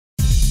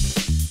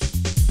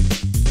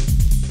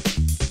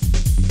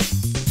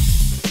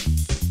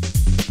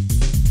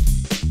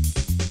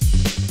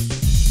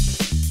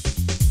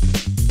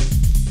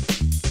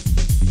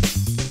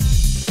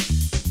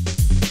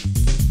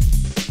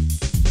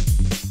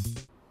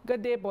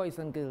Good day, boys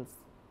and girls.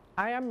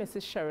 I am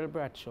Mrs. Cherryl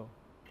Bradshaw,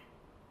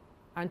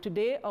 and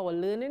today our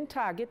learning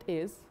target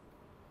is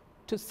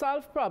to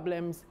solve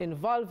problems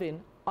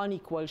involving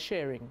unequal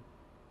sharing.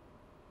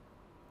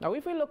 Now,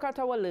 if we look at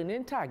our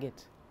learning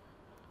target,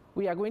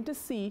 we are going to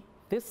see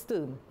this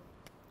term,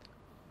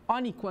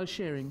 unequal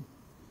sharing.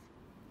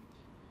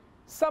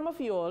 Some of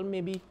you all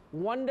may be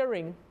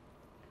wondering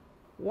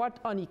what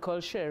unequal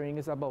sharing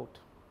is about.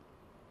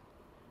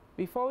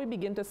 Before we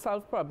begin to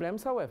solve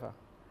problems, however,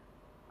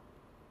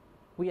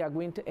 we are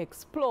going to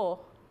explore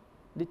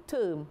the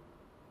term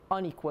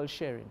unequal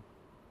sharing.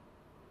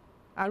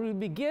 And we'll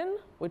begin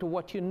with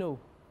what you know.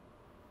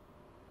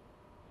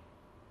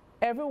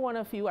 Every one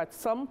of you at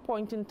some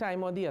point in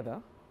time or the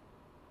other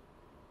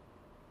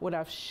would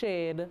have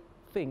shared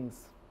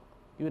things.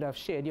 You would have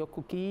shared your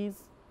cookies,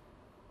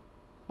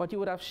 but you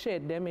would have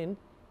shared them in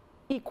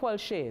equal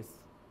shares.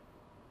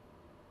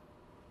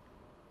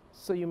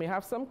 So you may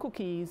have some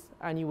cookies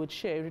and you would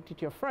share it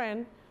with your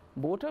friend.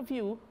 Both of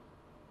you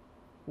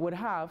would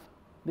have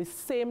the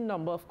same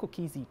number of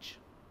cookies each.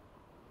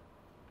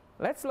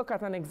 Let's look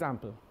at an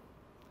example.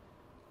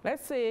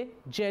 Let's say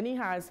Jenny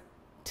has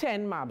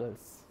 10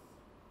 marbles.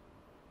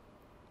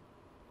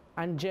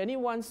 And Jenny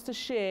wants to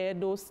share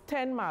those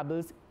 10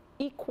 marbles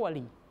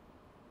equally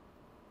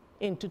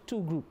into 2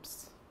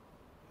 groups.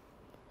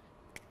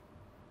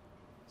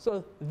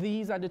 So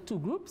these are the 2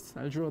 groups.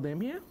 I'll draw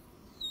them here.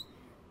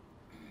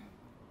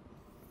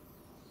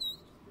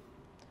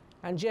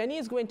 And Jenny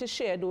is going to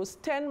share those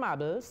 10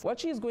 marbles. What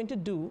she's going to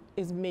do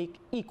is make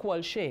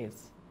equal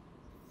shares.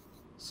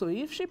 So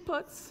if she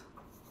puts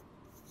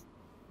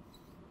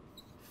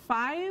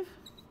 5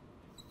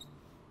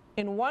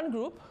 in one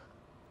group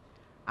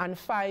and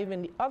 5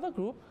 in the other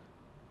group,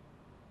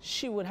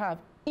 she would have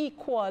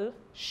equal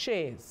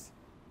shares.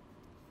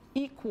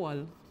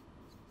 Equal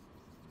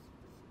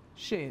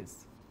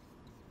shares.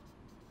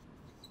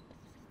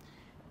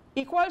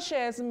 Equal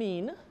shares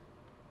mean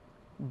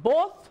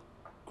both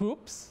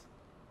groups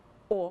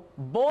or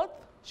both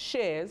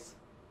shares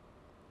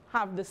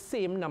have the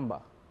same number,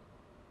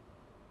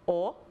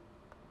 or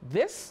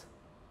this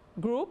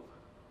group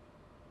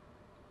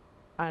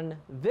and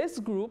this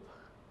group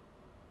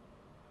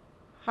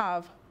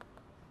have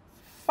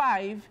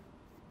 5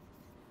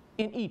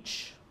 in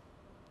each.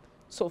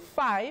 So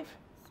 5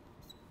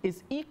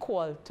 is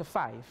equal to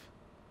 5.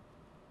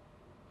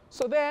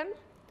 So then,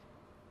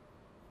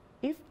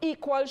 if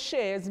equal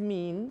shares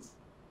means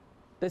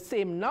the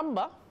same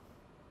number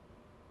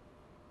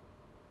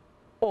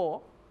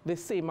or the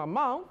same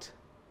amount,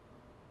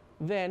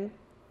 then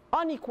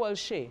unequal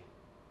share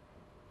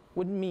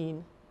would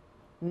mean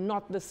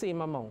not the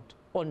same amount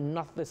or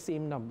not the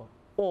same number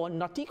or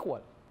not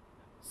equal.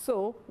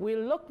 So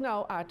we'll look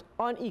now at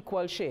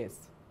unequal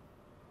shares.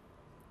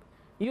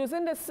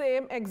 Using the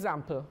same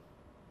example,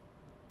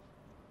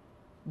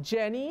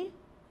 Jenny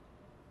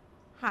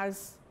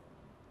has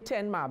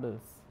 10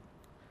 marbles.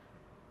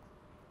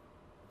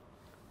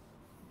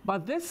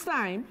 But this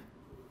time,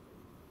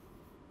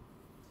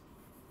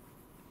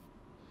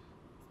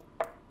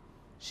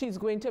 she's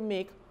going to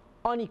make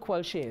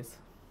unequal shares.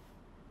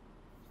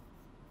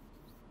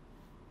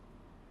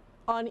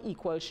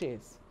 Unequal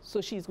shares.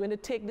 So she's going to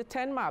take the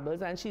 10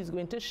 marbles and she's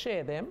going to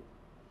share them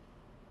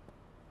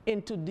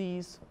into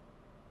these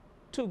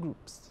 2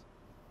 groups.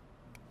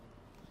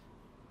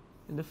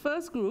 In the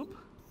first group,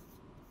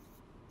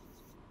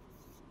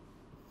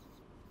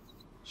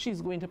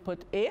 she's going to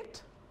put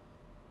 8.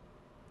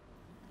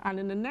 And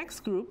in the next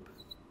group,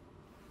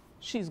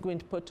 she's going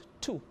to put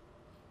 2.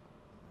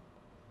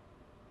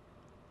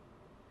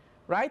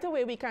 Right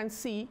away, we can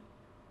see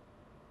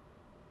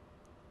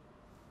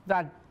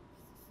that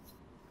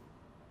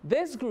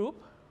this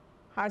group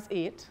has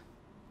 8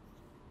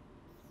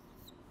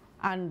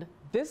 and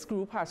this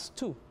group has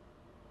 2.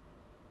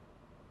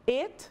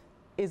 8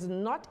 is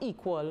not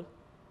equal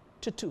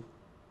to 2.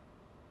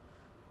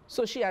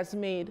 So she has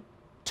made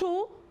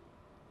 2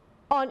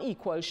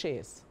 unequal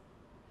shares.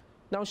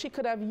 Now she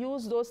could have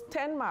used those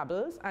 10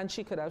 marbles and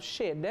she could have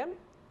shared them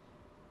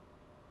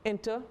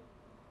into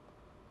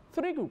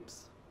 3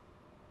 groups,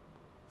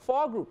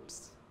 4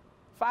 groups,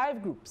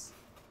 5 groups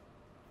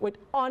with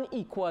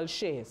unequal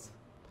shares.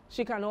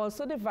 She can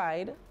also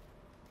divide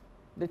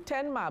the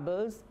 10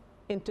 marbles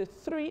into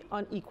 3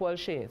 unequal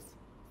shares.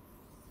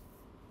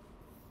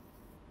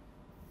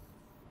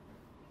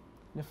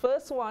 The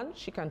first one,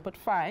 she can put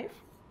 5.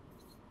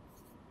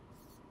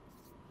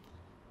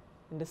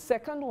 In the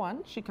second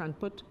one, she can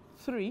put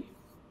 3.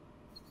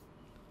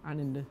 And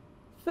in the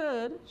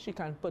third, she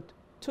can put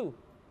 2.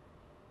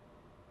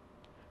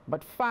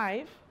 But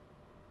 5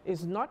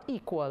 is not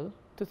equal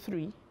to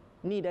 3,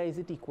 neither is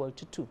it equal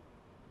to 2.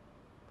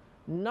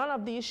 None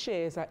of these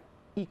shares are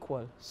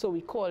equal, so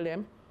we call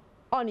them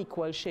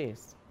unequal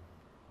shares.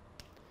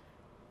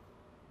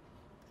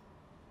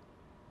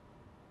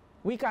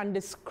 We can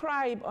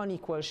describe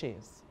unequal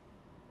shares.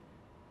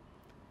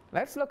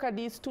 Let's look at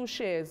these 2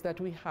 shares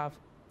that we have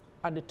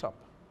at the top.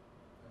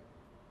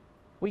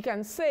 We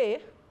can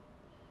say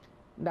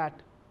that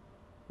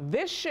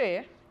this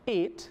share,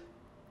 8,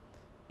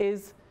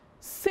 is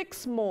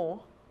 6 more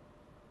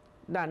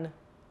than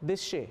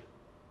this share.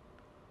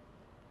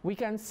 We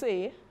can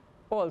say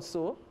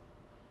also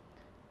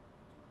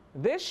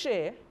this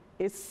share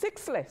is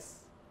 6 less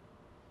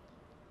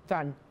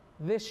than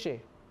this share.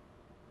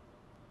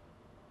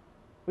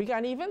 We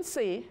can even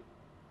say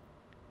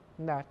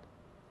that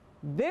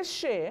this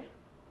share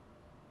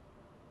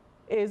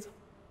is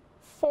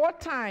 4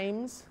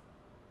 times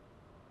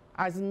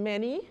as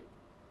many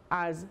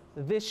as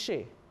this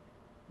share,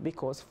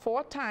 because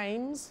 4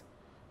 times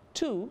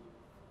 2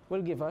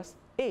 will give us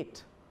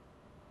 8.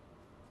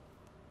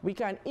 We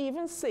can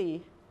even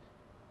say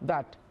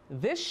that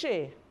this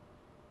share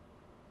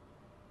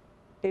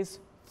is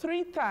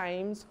 3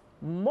 times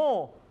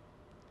more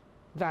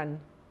than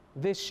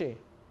this share.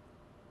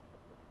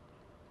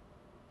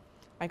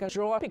 I can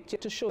draw a picture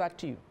to show that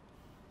to you.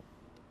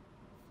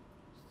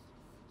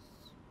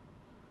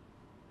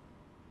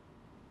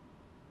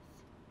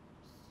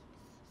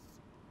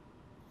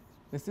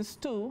 This is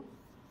 2.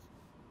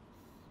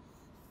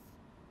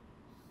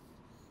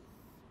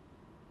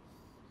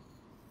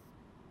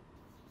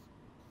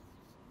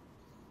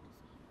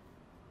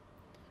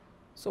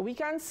 So we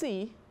can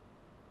see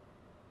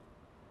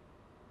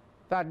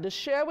that the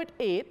share with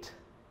 8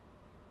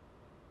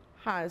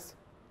 has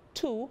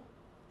 2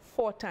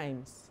 4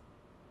 times,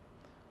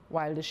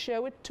 while the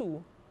share with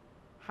 2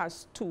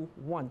 has 2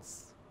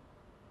 once.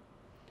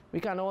 We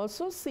can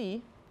also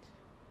see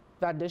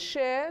that the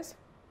shares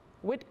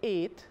with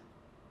 8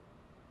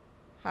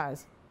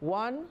 has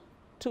 1,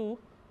 2,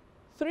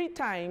 3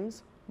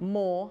 times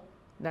more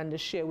than the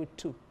share with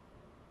 2.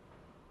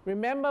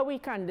 Remember, we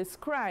can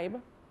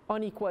describe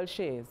unequal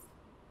shares.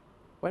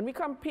 When we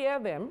compare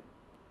them,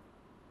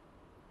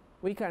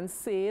 we can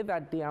say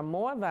that they are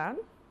more than,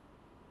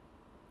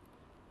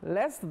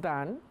 less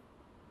than,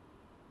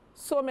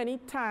 so many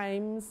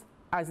times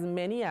as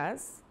many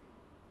as,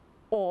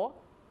 or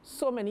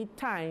so many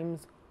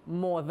times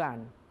more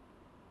than.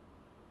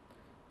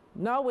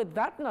 Now, with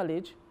that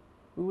knowledge,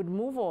 we would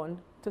move on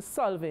to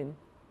solving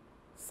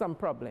some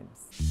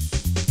problems.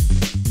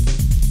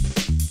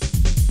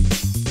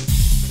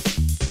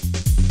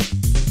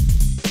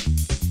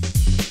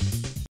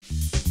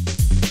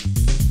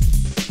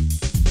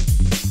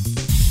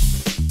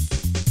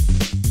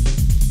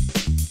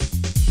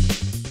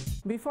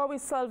 Before we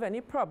solve any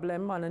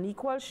problem on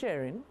unequal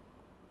sharing,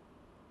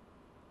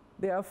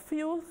 there are a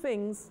few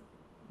things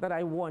that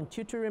I want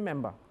you to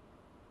remember.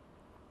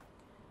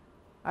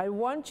 I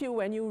want you,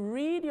 when you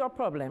read your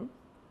problem,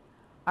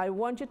 I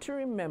want you to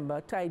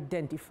remember to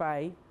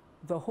identify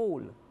the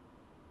whole.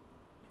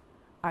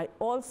 I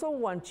also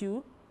want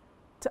you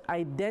to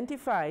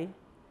identify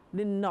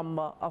the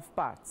number of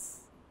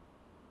parts.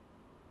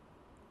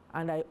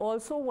 And I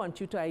also want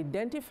you to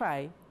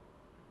identify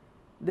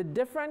the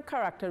different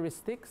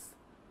characteristics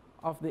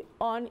of the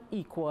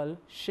unequal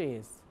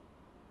shares.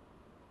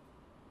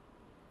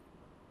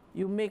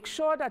 You make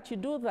sure that you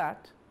do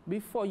that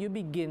before you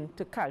begin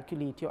to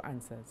calculate your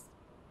answers.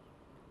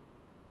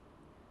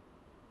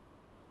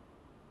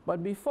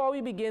 But before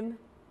we begin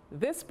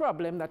this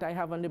problem that I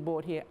have on the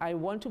board here, I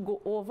want to go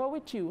over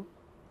with you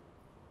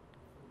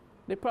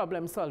the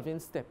problem solving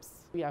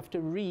steps. We have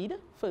to read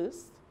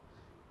first,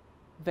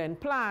 then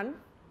plan,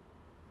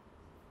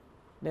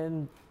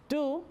 then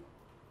do,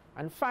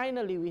 and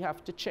finally we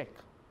have to check.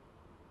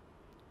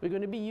 We're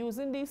going to be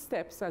using these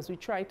steps as we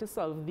try to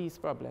solve these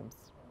problems.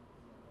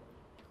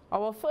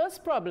 Our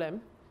first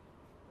problem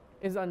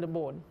is on the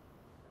board.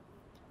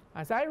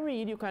 As I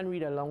read, you can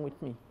read along with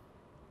me.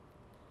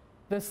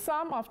 The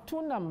sum of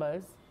two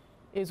numbers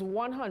is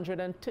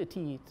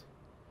 138.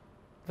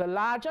 The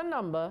larger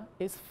number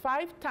is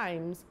 5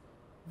 times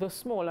the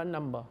smaller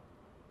number.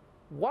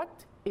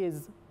 What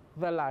is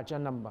the larger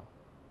number?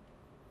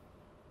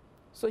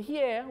 So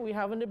here we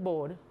have on the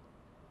board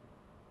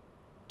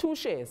 2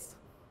 shares.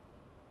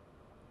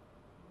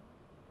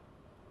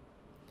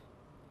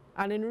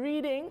 And in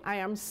reading, I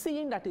am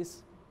seeing that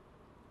is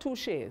 2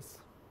 shares.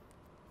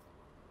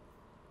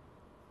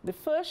 The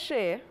first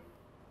share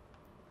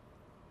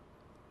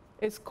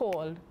is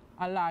called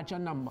a larger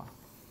number.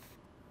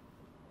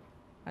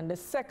 And the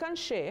second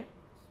share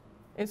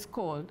is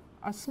called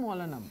a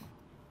smaller number.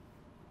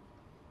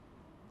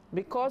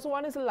 Because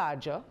one is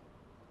larger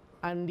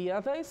and the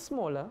other is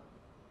smaller,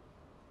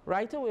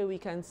 right away we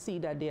can see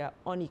that they are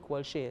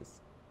unequal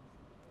shares.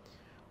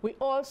 We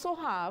also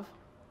have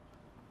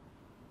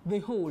the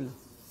whole,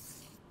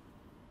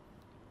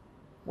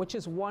 which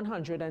is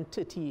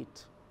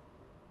 138.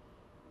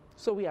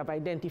 So we have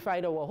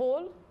identified our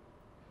whole,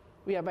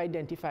 we have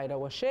identified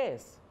our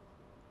shares.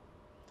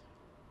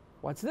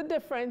 What's the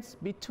difference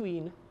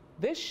between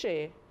this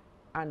share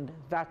and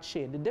that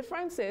share? The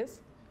difference is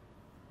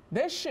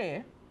this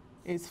share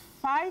is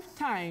 5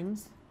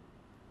 times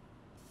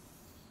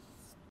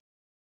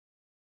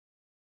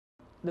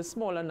the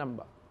smaller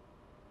number.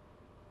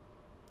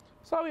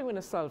 So how are we going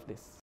to solve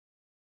this?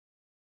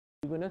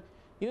 We're going to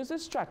use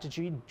this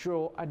strategy,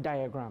 draw a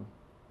diagram.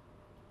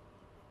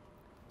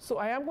 So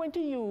I am going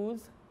to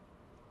use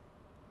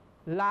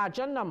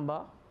larger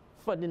number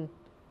for the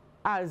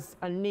as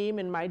a name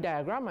in my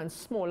diagram and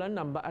smaller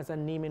number as a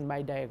name in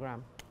my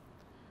diagram.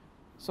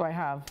 So I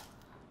have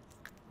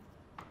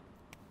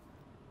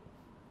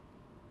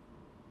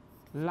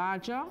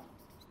larger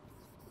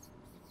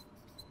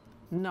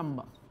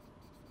number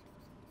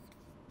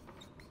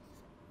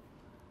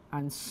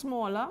and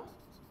smaller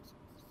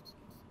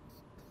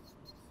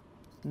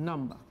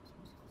number.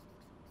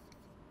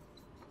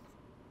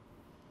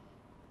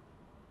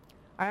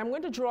 I am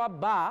going to draw a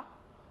bar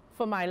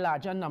for my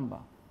larger number.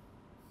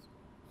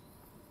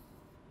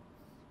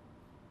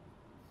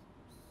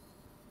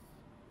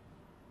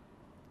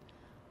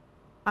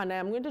 And I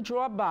am going to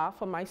draw a bar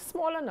for my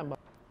smaller number.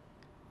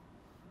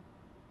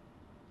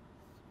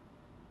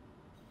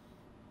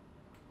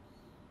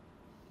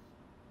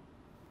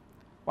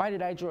 Why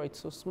did I draw it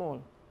so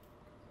small?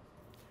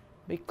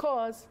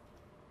 Because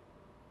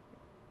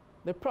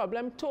the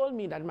problem told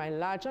me that my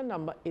larger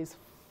number is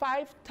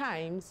 5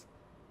 times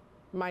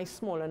my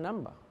smaller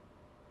number.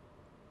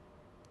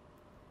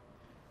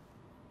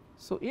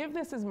 So if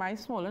this is my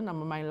smaller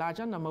number, my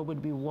larger number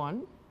would be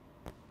 1,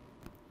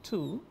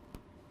 2,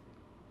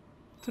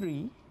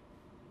 3,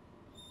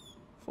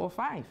 4,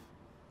 5.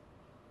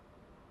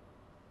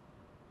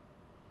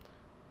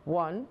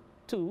 1,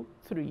 2,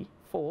 3,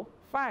 4,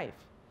 5.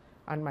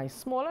 And my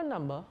smaller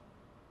number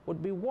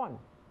would be 1.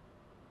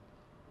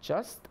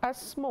 Just as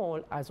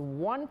small as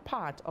one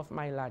part of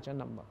my larger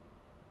number.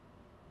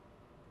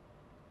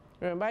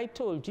 Remember I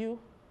told you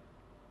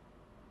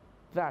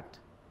that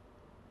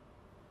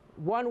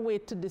one way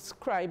to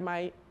describe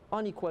my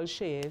unequal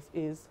shares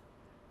is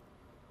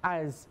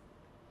as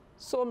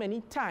so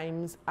many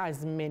times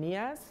as many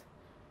as.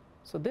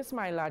 So this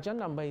my larger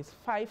number is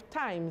 5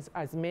 times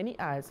as many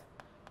as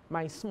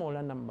my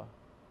smaller number.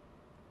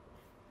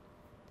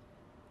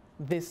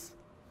 These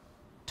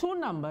two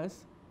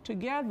numbers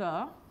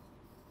together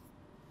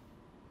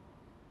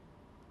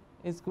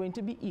is going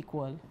to be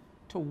equal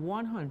to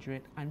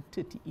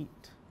 138.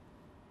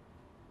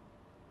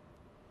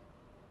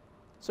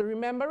 So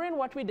remembering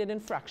what we did in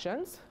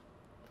fractions,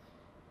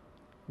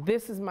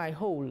 this is my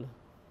whole.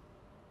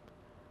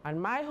 And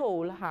my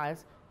whole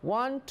has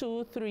 1,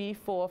 2, 3,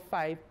 4,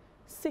 5,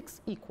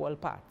 6 equal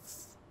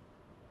parts.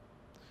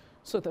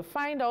 So to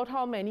find out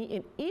how many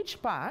in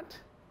each part,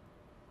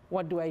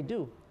 what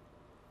do?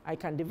 I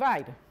can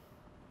divide.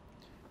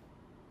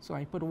 So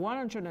I put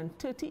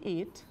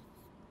 138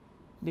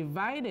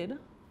 divided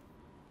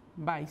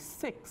by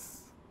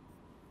 6.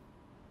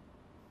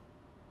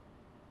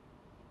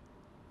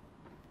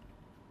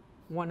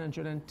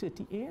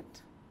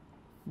 (138)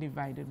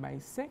 divided by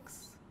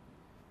 6.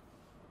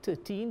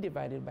 13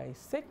 divided by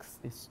 6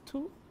 is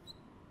 2.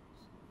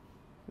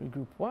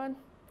 Regroup 1.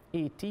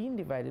 18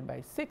 divided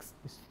by 6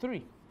 is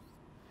 3.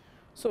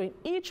 So in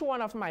each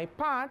one of my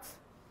parts,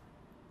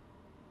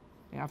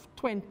 I have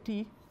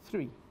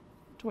 23,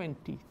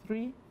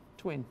 23,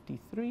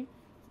 23,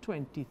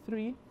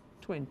 23,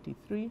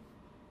 23,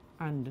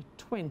 and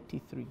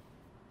 23.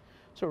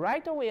 So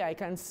right away I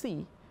can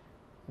see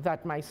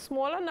that my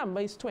smaller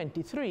number is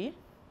 23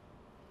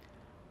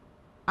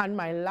 and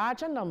my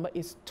larger number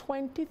is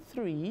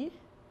 23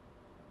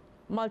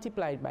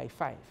 multiplied by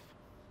 5.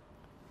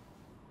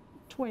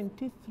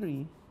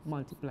 23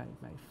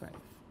 multiplied by 5.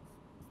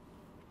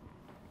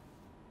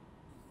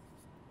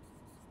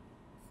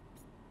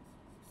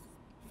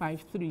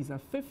 5 threes are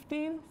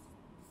 15,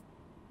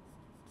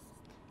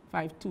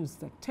 5 twos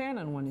are 10,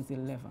 and 1 is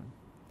 11.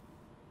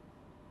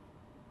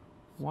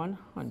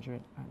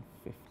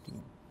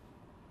 115.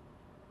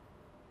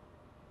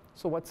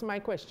 So what's my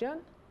question?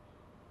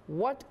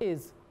 What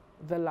is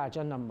the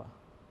larger number?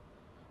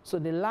 So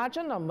the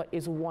larger number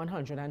is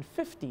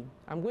 115.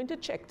 I'm going to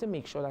check to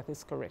make sure that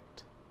is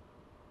correct.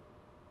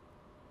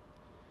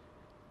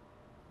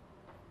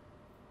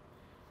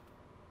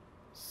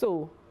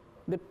 So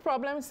the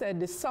problem said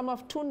the sum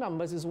of two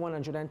numbers is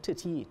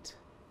 138.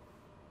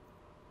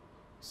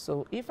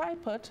 So if I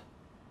put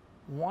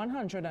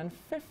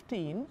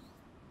 115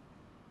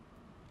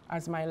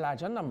 as my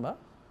larger number,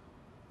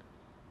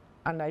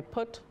 and I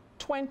put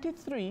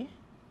 23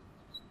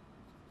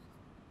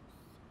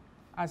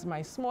 as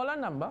my smaller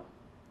number,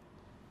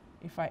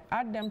 if I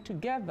add them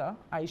together,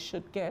 I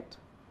should get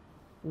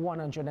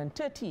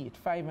 138.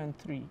 5 and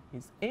 3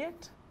 is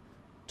 8.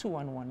 2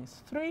 and 1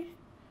 is 3.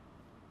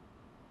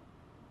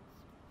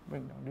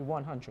 Bring down the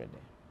 100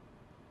 there.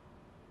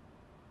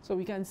 So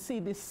we can see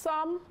the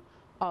sum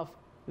of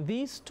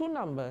these two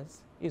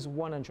numbers is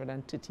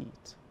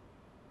 138.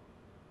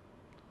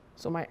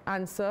 So my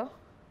answer,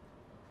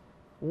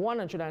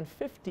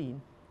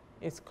 115,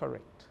 is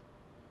correct.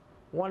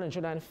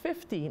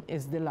 115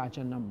 is the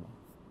larger number.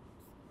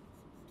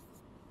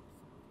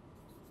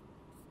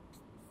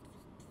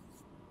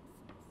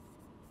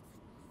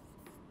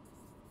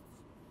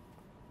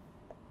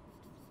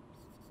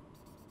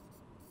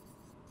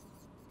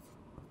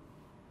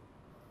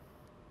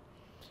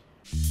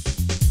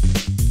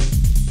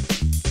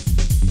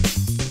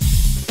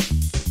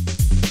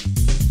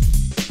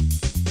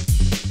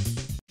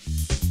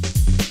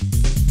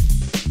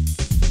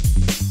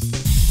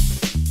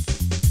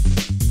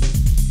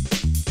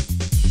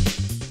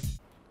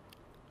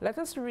 Let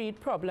us read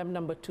problem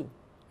number 2.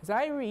 As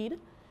I read,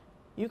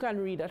 you can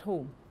read at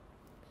home.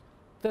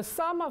 The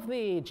sum of the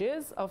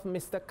ages of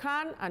Mr.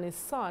 Khan and his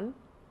son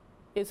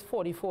is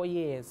 44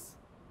 years.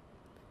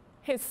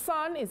 His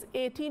son is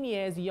 18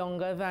 years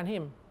younger than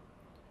him.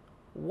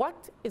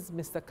 What is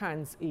Mr.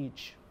 Khan's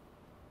age?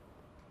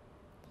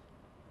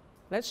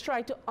 Let's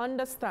try to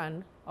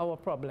understand our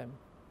problem.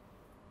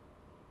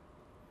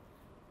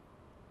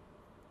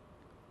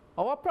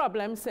 Our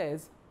problem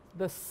says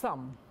the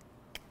sum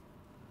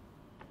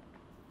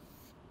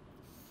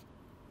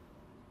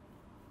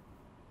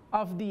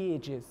of the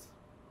ages.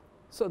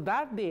 So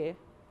that there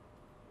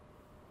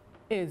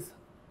is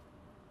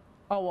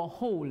our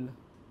whole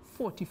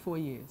 44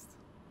 years.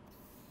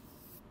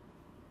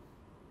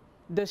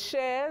 The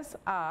shares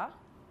are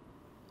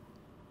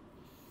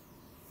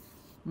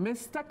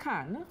Mr.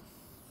 Khan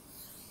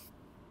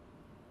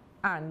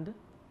and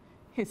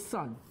his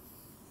son.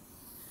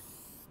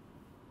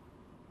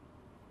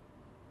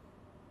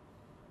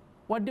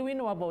 What do we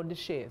know about the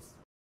shares?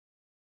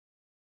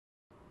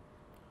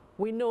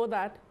 We know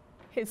that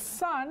his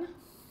son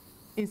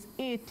is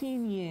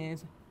 18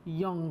 years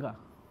younger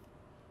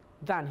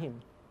than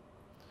him.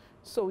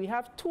 So we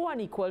have two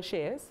unequal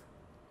shares,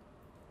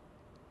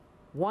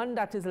 one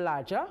that is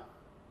larger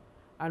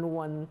and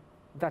one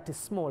that is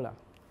smaller.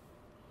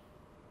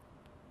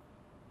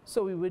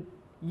 So we would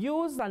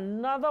use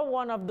another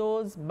one of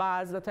those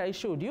bars that I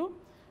showed you.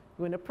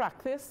 We're going to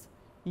practice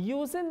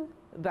using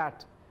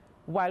that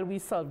while we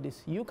solve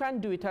this. You can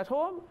do it at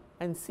home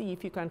and see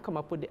if you can come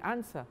up with the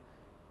answer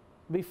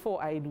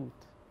before I do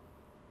it.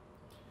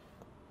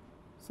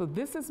 So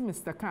this is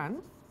Mr.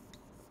 Khan.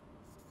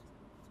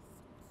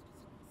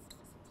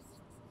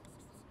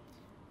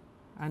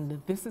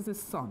 And this is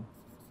his son.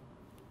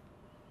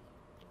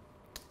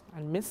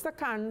 And Mr.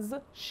 Khan's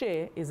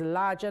share is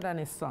larger than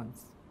his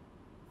son's.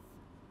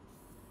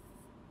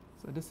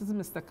 So this is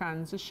Mr.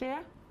 Khan's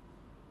share,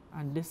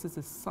 and this is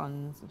his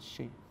son's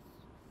share.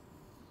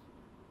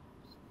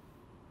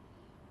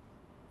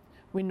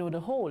 We know the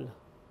whole.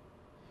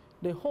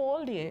 The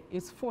whole there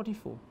is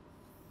 44.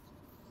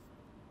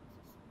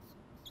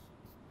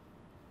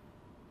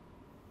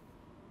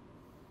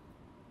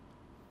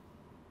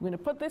 We're going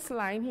to put this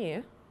line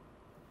here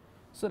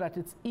so that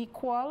it's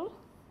equal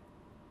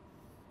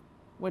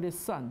with his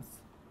sons.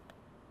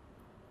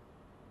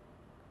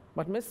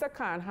 But Mr.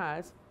 Khan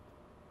has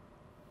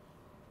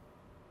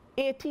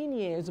 18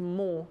 years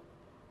more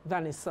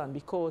than his son,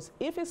 because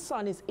if his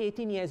son is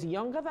 18 years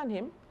younger than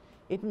him,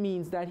 it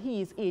means that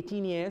he is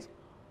 18 years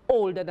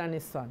older than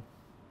his son.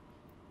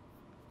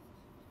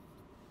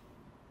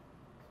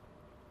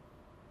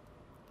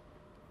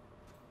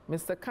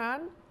 Mr.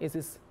 Khan is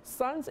his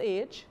son's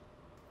age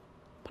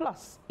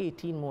plus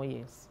 18 more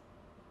years.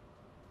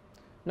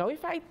 Now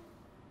if I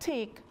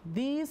take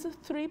these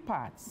three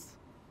parts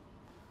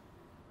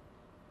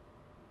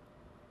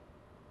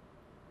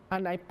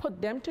and I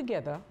put them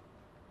together,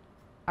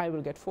 I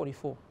will get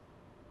 44.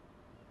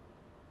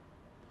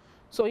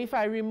 So if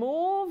I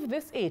remove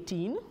this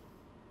 18,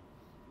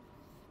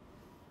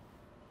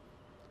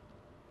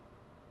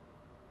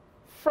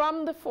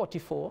 from the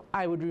 44,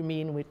 I would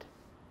remain with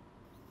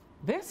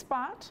this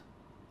part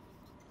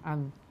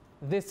and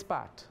this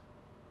part.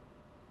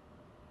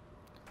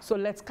 So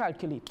let's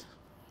calculate.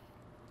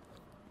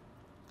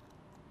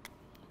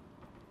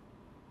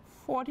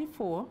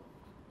 44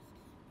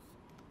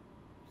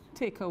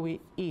 take away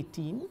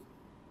 18.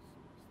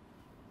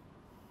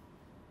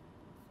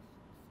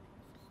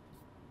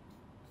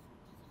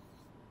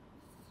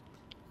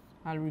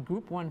 I'll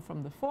regroup 1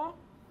 from the 4.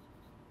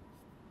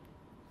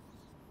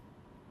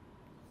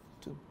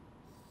 2.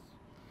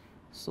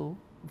 So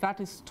that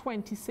is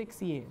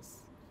 26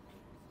 years.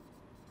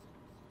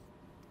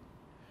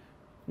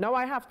 Now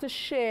I have to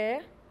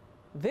share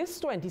this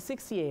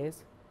 26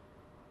 years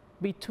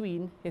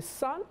between his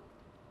son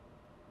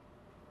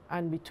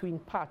and between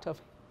part of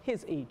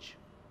his age.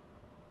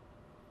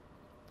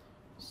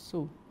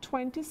 So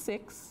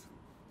 26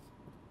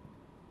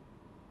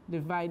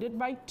 divided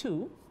by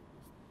 2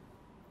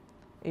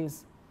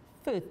 is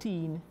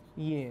 13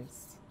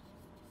 years.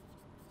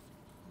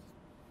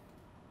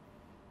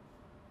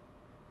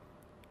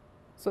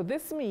 So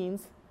this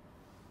means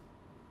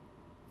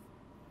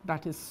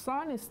that his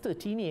son is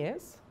 13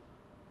 years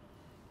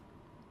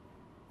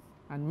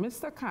and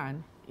Mr.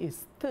 Khan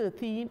is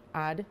 13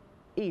 and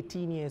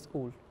 18 years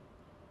old.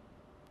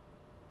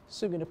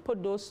 So we're going to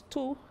put those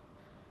two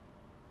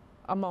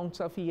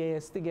amounts of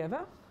years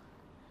together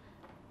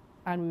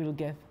and we will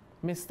get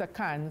Mr.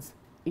 Khan's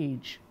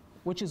age,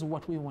 which is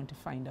what we want to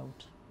find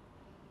out.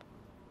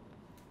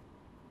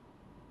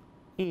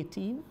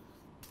 18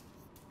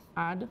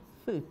 add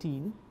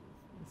 13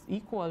 is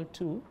equal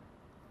to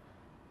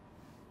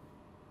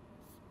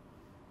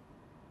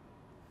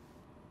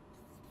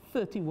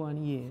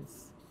 31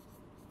 years.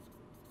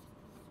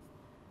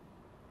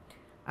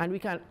 And we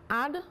can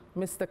add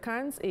Mr.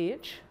 Khan's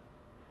age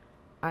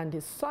and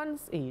his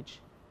son's age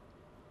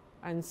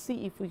and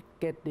see if we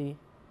get the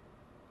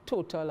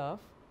total of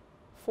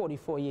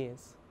 44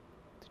 years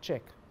to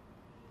check.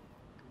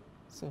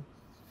 So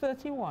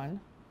 31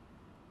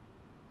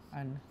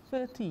 and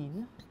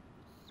 13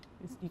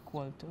 is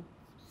equal to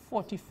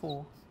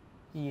 44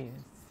 years.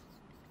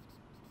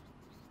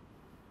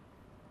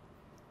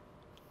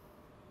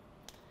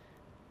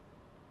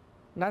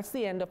 That's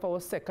the end of our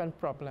second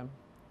problem.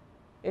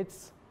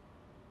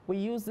 We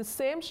use the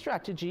same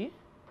strategy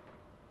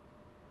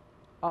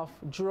of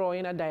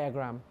drawing a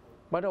diagram,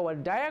 but our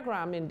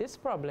diagram in this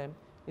problem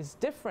is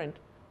different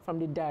from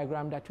the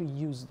diagram that we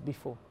used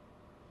before.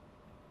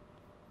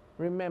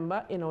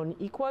 Remember, in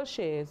unequal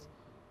shares,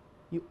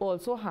 you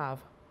also have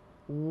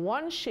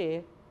one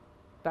share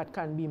that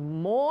can be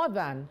more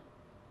than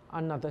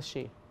another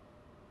share.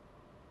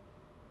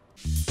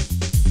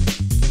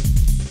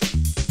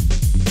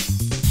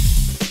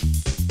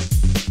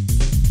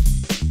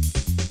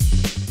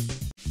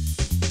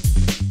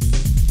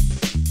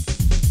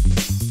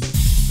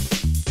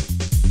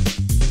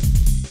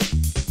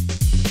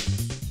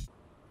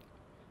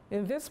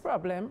 In this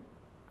problem,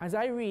 as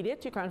I read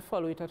it, you can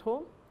follow it at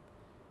home.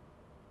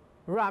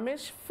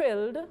 Ramesh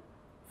filled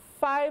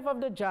 5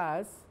 of the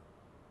jars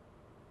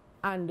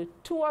and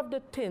 2 of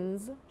the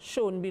tins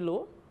shown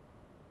below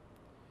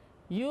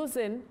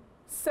using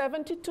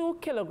 72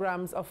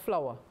 kilograms of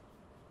flour.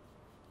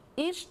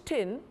 Each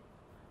tin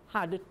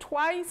had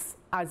twice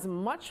as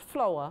much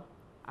flour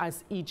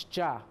as each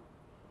jar.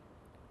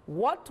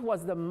 What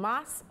was the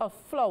mass of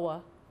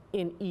flour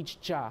in each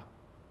jar?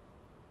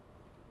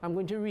 I'm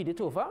going to read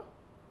it over.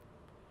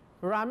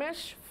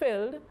 Ramesh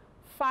filled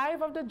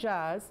 5 of the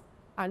jars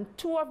and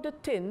 2 of the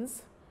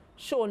tins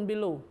shown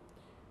below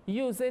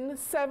using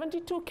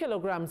 72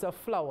 kilograms of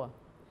flour.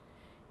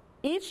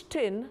 Each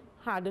tin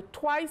had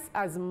twice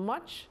as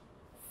much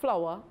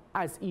flour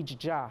as each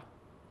jar.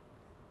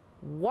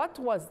 What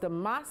was the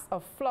mass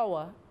of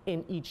flour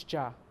in each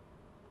jar?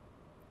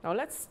 Now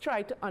let's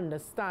try to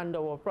understand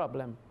our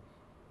problem.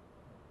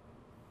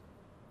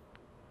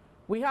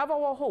 We have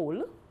our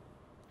whole,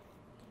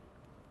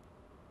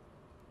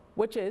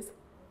 which is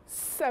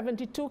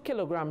 72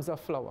 kilograms of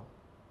flour.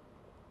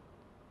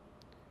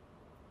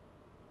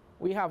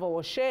 We have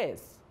our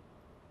shares.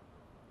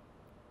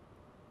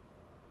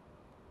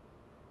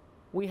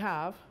 We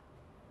have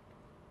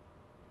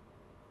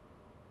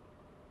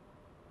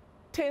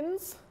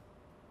tins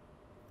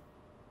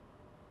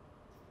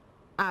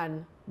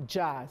and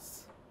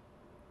jars.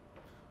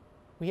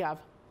 We have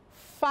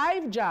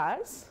 5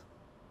 jars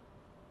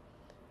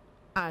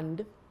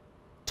and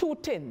 2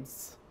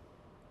 tins.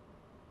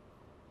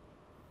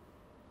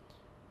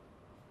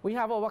 We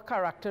have our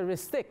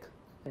characteristic,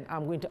 and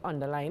I'm going to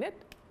underline it.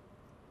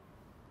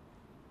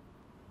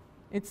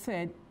 It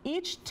said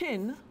each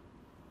tin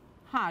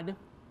had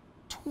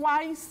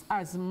twice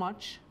as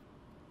much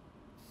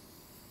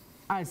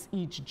as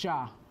each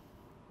jar.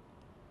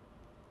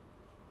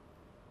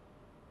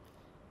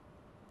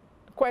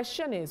 The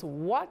question is,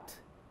 what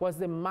was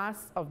the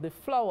mass of the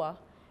flour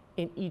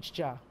in each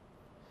jar?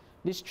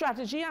 The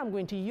strategy I'm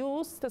going to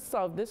use to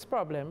solve this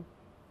problem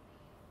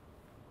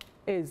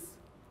is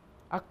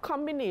a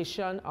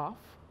combination of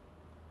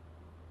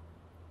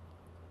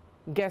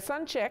guess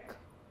and check,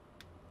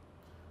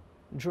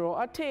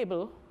 draw a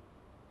table,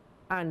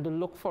 and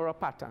look for a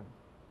pattern.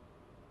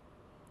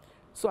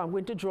 So I'm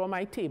going to draw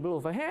my table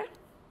over here.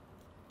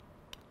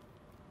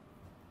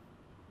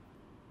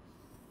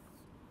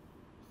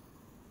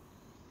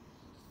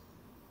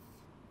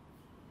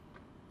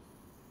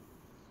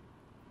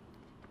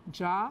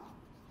 Jar,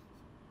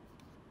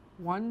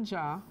 1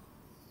 jar,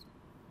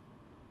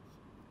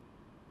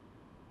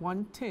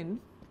 1 tin,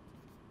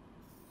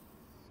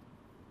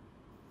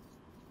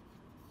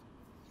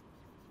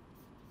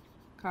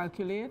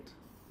 calculate,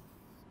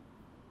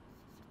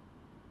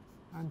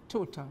 and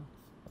total.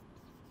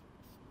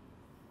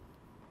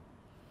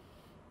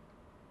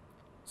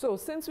 So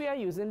since we are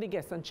using the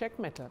guess and check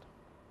method,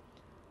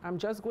 I'm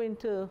just going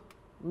to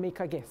make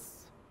a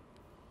guess.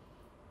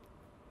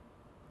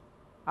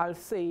 I'll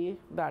say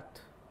that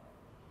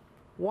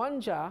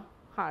 1 jar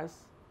has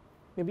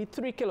maybe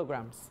 3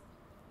 kilograms.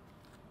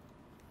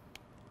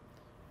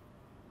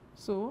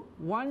 So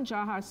 1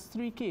 jar has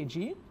 3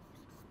 kg.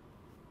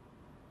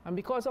 And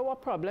because our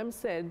problem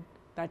said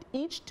that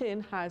each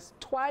tin has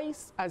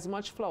twice as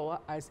much flour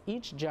as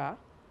each jar,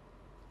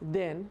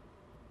 then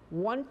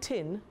 1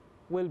 tin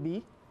will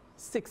be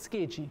 6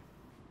 kg.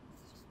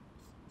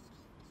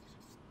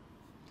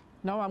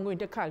 Now I'm going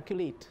to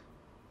calculate.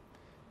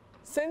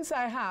 Since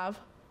I have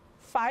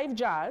 5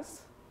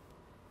 jars,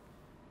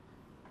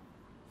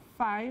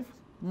 5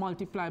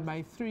 multiplied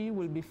by 3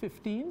 will be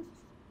 15.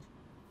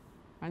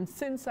 And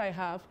since I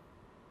have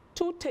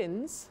 2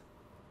 tins,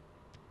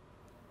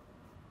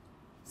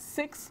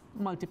 6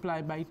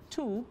 multiplied by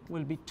 2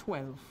 will be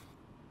 12.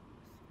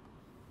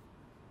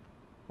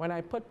 When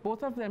I put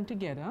both of them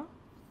together,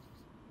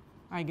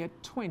 I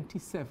get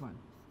 27.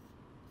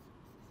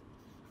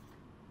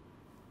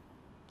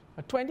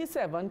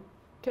 27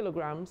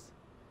 kilograms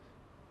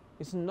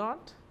is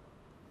not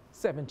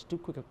 72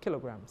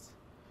 kilograms.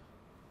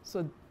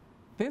 So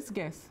this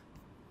guess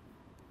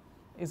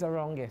is a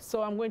wrong guess.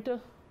 So I'm going to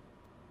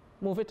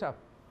move it up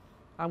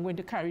I'm going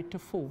to carry it to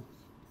 4.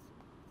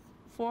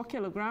 4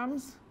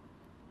 kilograms,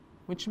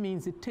 which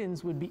means the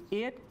tins would be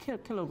 8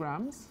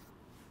 kilograms.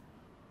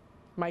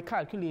 My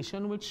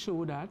calculation would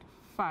show that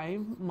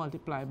 5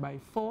 multiplied by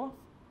 4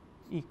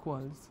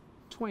 equals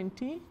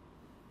 20.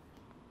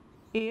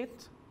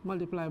 8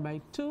 multiplied by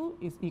 2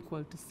 is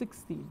equal to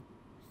 16.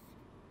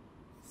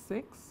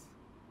 6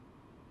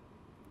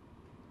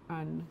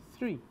 and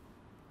 3.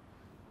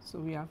 So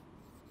we have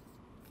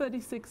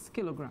 36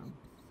 kilograms.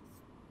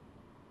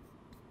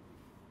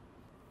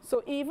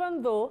 So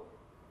even though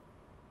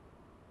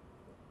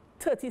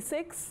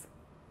 36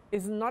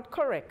 is not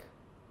correct,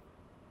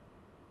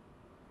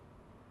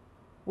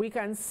 we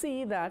can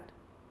see that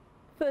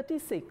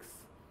 36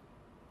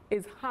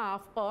 is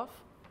half of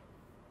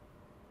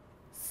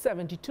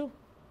 72.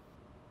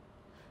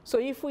 So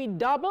if we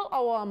double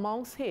our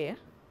amounts here,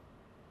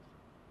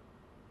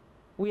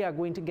 we are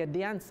going to get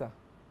the answer.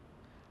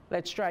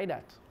 Let's try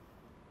that.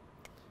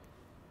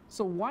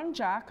 So one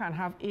jar can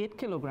have 8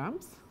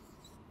 kilograms.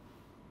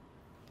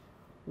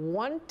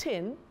 One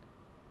tin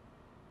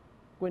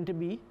going to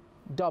be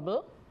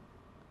double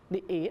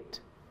the 8,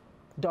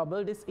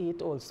 double this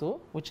 8 also,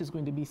 which is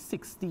going to be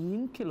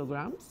 16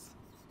 kilograms.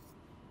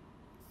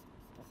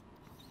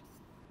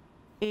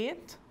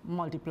 8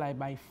 multiplied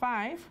by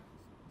 5,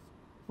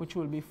 which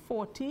will be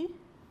 40,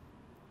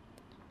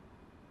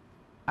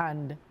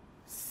 and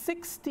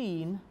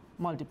 16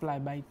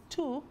 multiplied by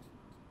 2,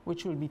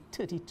 which will be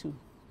 32.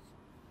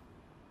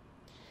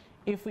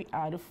 If we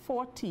add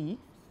 40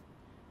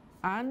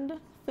 and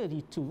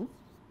 32,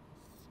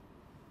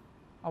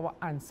 our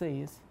answer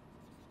is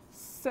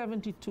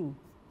 72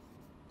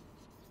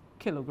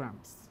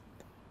 kilograms.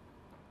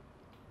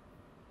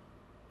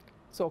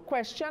 So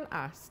question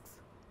asks,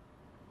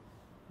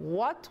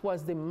 what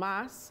was the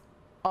mass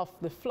of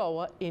the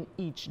flour in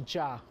each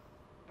jar?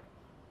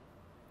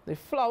 The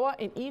flour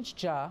in each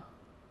jar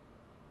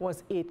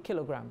was 8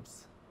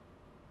 kilograms.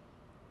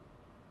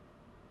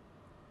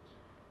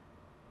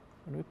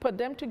 When we put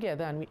them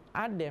together and we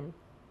add them,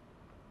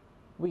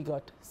 we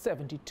got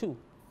 72.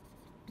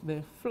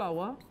 The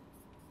flour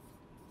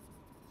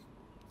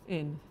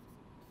in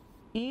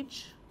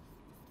each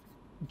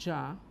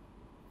jar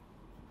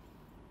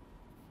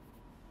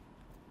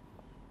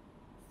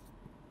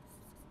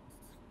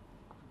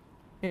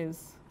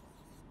is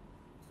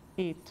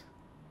 8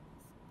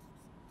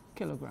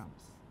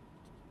 kilograms.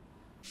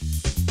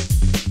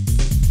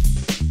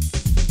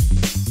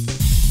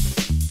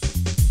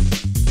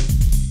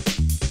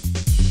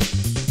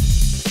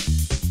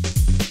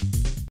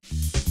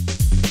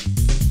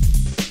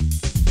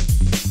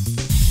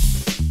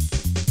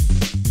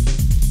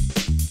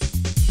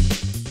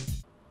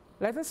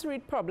 Let us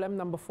read problem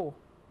number 4.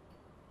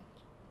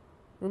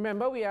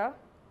 Remember, we are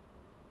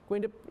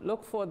going to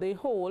look for the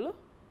whole,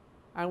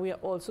 and we are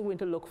also going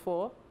to look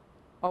for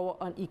our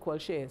unequal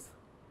shares.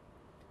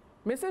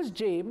 Mrs.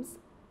 James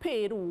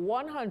paid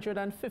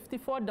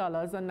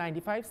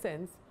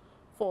 $154.95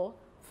 for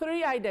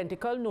 3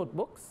 identical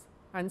notebooks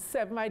and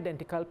 7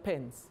 identical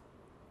pens.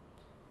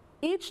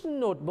 Each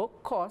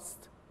notebook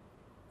cost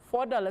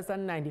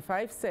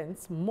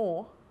 $4.95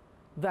 more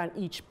than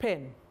each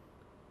pen.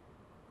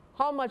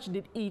 How much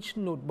did each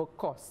notebook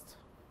cost?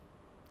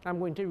 I'm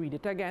going to read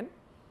it again.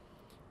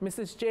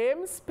 Mrs.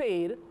 James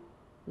paid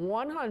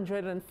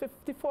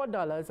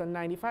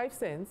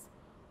 $154.95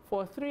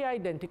 for 3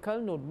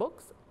 identical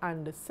notebooks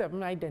and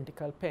 7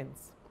 identical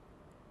pens.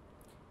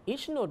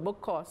 Each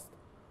notebook cost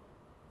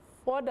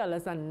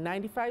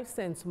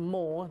 $4.95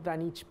 more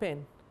than each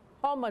pen.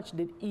 How much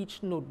did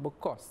each notebook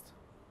cost?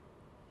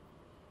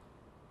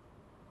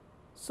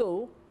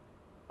 So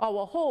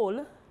our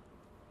whole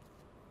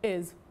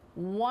is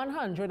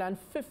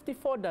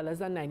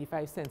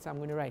 $154.95. I'm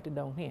going to write it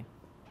down here.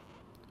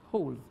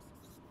 Whole.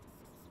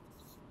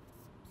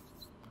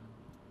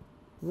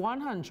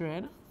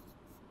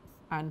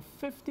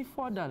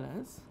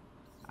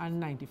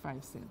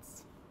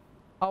 $154.95.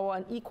 Our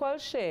unequal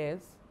shares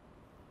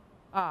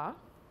are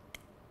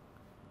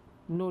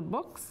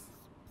notebooks,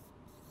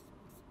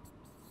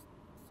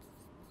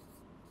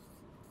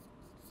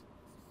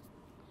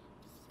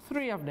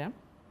 three of them,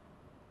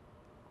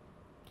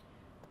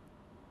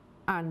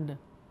 and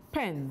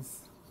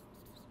pens,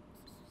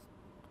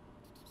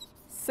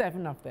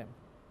 7 of them.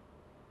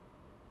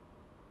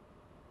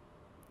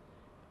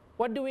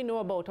 What do we know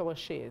about our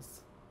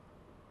shares?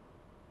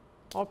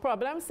 Our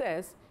problem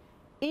says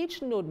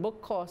each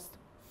notebook costs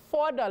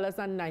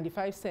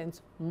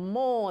 $4.95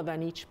 more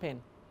than each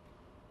pen.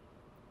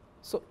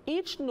 So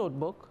each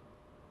notebook,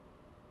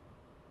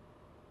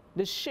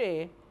 the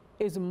share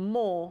is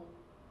more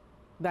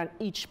than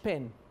each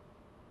pen.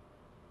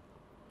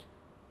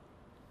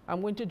 I'm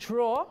going to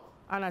draw,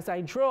 and as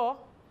I draw,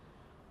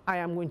 I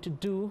am going to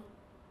do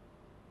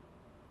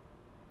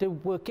the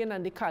working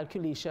and the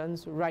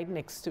calculations right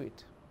next to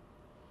it.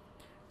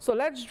 So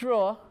let's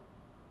draw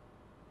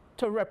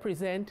to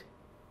represent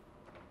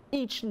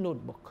each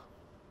notebook.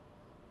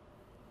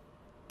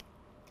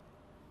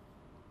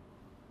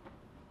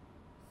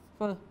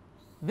 For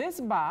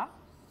this bar,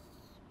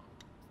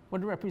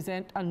 would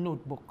represent a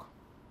notebook.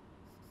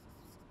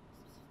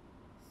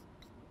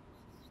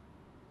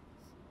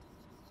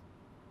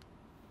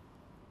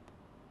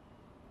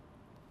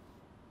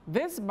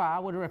 This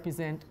bar would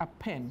represent a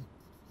pen.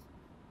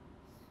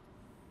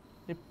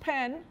 The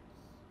pen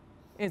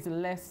is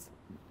less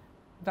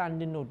than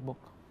the notebook.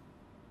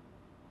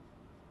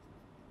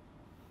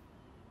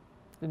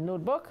 The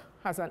notebook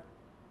has an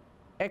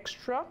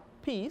extra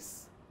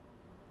piece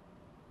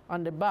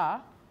on the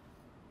bar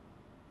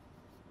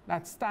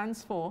that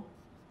stands for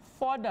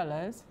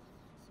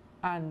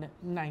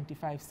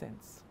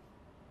 $4.95.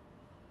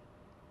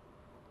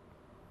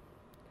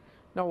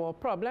 Now our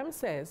problem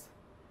says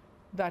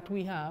that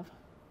we have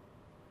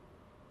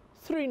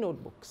 3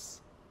 notebooks.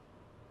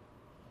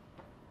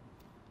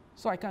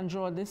 So I can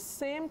draw this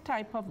same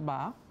type of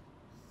bar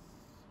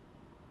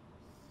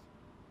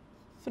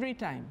 3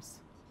 times.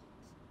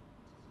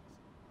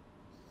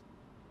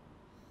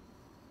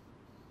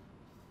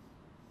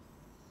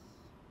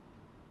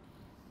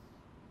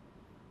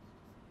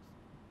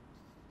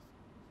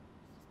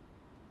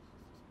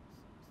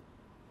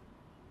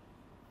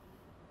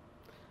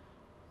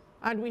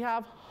 And we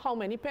have how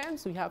many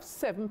pens? We have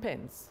 7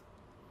 pens.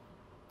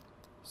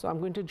 So I'm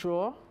going to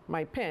draw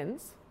my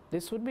pens.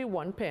 This would be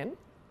 1 pen.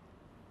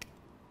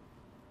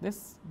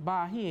 This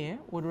bar here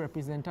would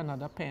represent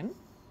another pen.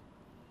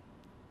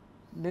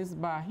 This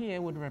bar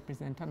here would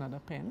represent another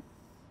pen.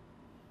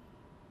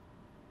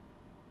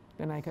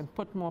 Then I can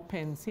put more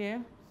pens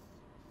here.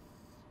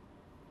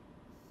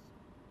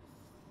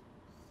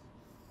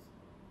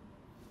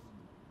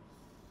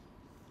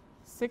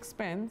 Six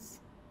pens.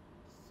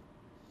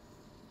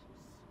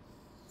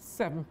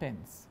 7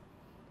 pens.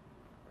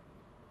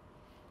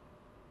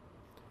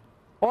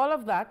 All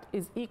of that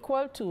is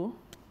equal to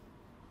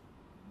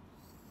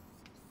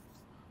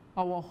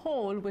our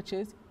whole, which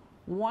is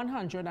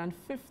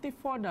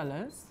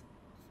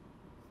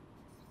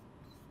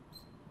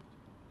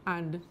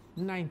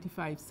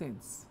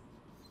 $154.95.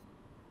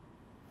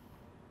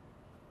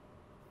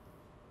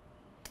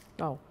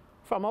 Now,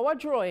 from our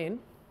drawing,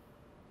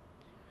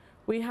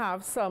 we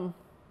have some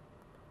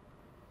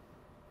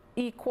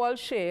equal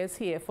shares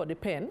here for the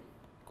pen.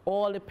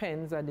 All the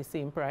pens are the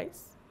same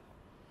price,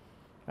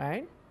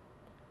 right?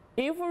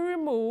 If we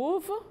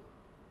remove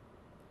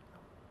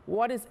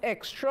what is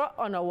extra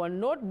on our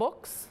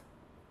notebooks,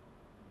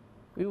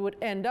 we would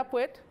end up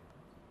with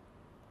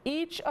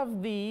each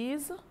of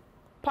these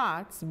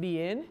parts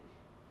being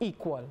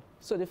equal.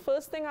 So the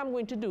first thing I'm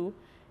going to do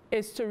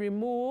is to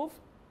remove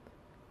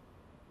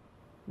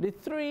the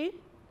 3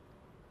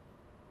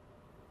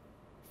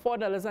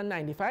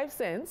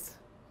 $4.95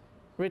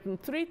 written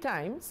 3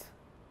 times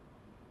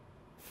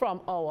from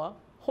our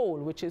whole,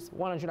 which is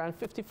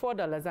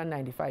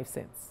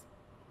 $154.95.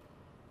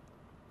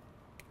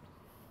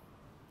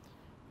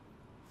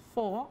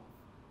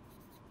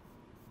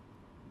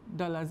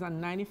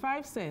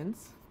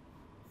 $4.95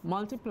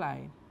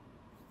 multiplied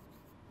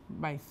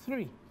by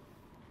 3.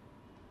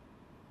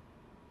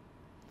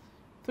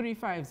 3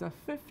 5s are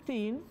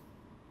 15.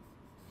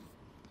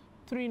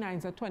 3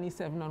 9s are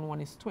 27, and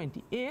 1 is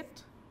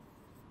 28.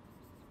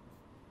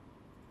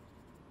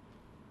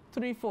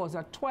 3 4s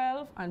are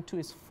 12, and 2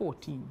 is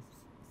 14.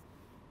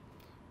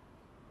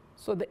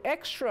 So the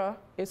extra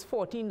is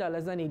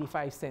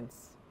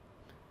 $14.85.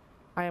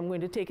 I am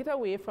going to take it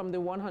away from the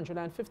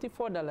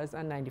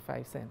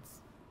 $154.95.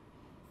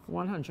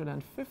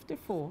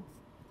 154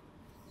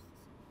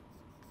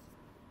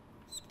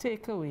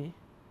 take away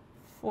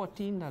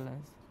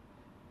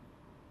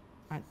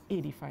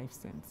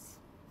 $14.85.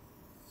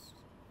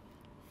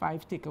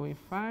 5 take away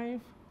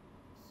 5,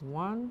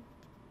 1,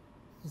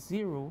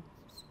 0,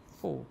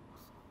 4.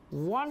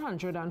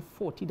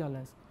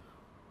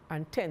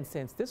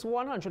 $140.10. This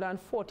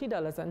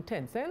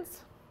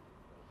 $140.10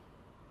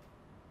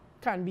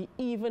 can be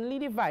evenly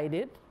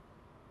divided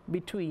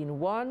between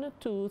 1,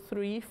 2,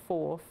 3,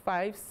 4,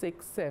 5,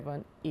 6,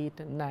 7, 8,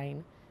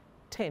 9,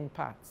 10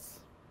 parts.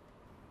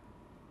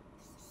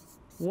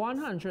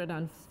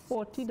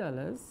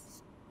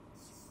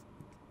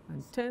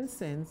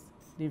 $140.10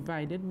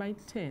 divided by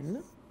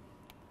 10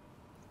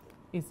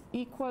 is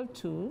equal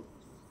to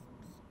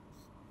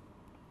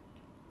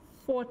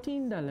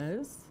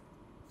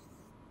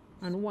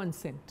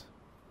 $14.01.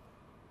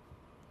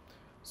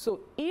 So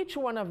each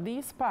one of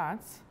these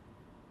parts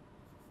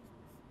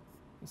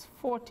is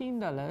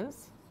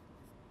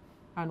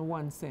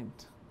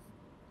 $14.01.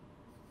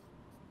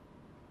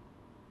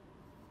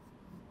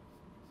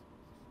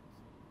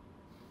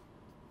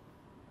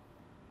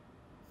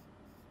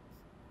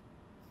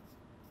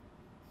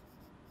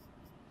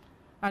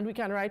 And we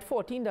can write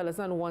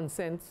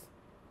 $14.01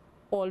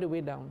 all the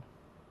way down.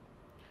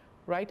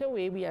 Right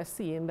away, we are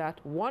seeing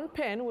that 1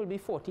 pen will be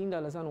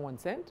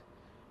 $14.01,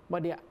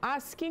 but they are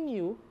asking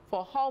you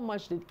for how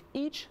much did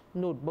each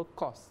notebook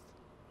cost.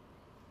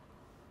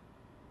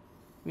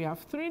 We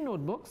have 3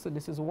 notebooks, so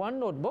this is 1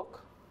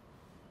 notebook.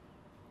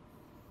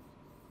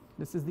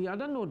 This is the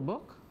other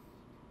notebook,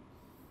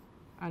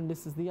 and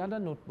this is the other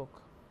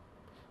notebook.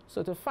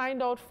 So to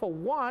find out for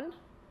 1,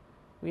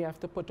 we have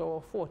to put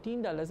our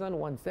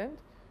 $14.01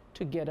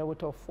 together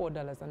with our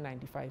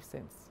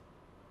 $4.95.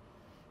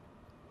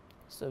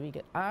 So we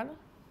get add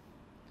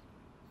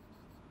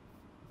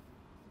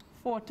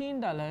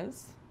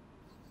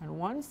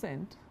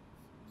 $14.01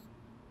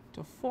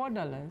 to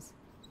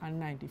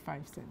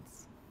 $4.95.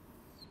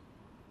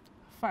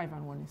 5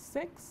 and 1 is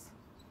 6,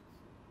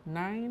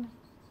 9,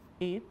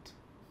 8.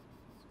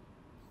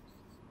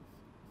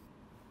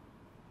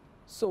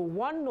 So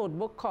one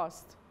notebook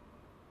cost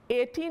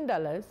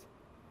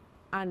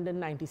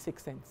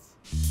 $18.96.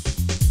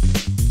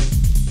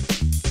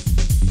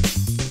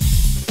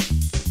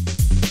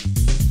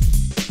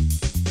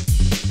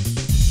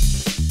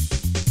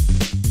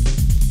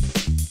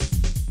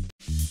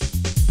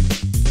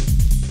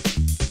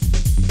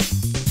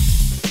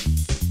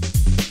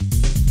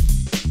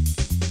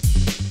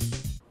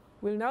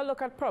 We'll now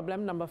look at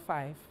problem number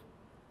 5.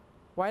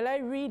 While I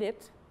read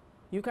it,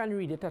 you can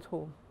read it at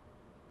home.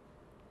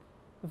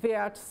 There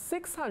are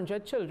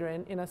 600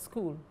 children in a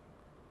school.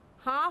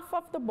 Half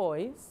of the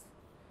boys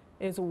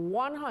is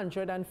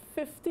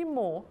 150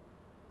 more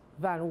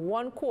than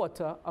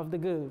 1/4 of the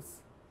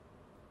girls.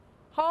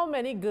 How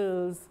many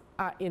girls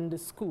are in the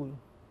school?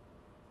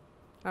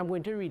 I'm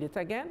going to read it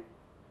again.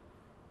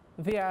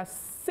 There are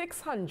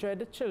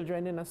 600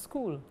 children in a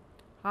school.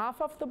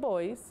 Half of the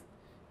boys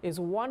is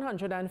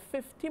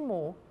 150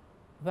 more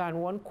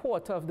than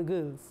 1/4 of the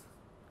girls.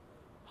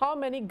 How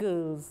many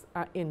girls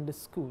are in the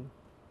school?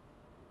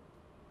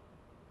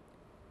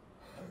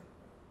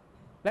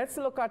 Let's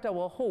look at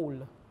our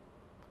whole.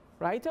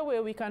 Right away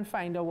we can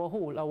find our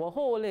whole. Our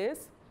whole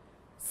is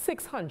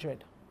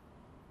 600.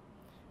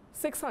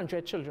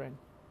 600 children.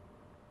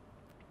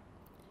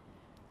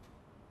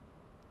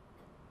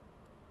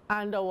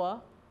 And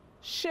our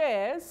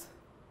shares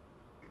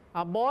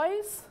are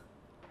boys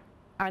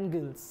and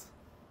girls.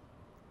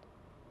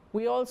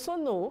 We also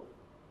know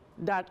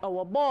that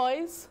our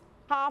boys,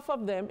 half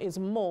of them is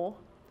more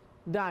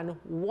than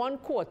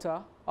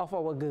 1/4 of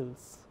our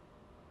girls.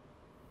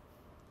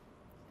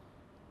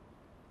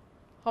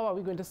 How are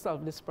we going to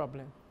solve this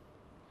problem?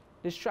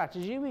 The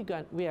strategy we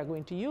are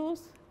going to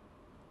use,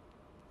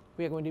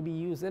 we are going to be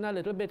using a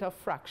little bit of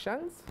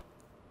fractions,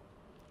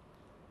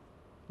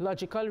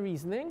 logical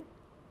reasoning,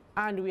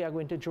 and we are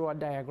going to draw a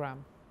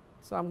diagram.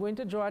 So I'm going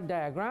to draw a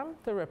diagram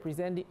to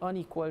represent the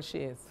unequal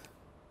shares.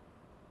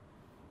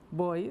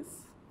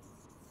 Boys,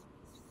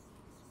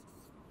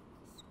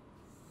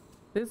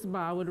 this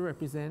bar would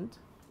represent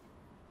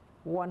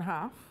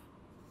 1/2.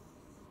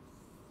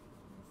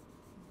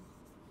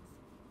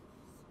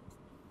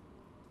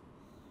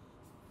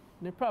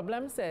 The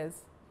problem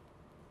says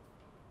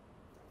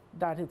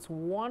that it's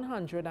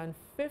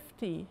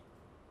 150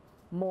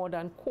 more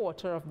than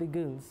 1/4 of the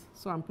girls.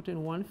 So I'm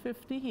putting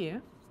 150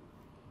 here.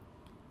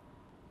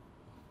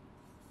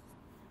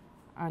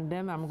 And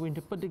then I'm going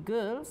to put the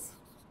girls.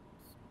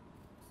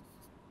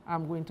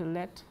 I'm going to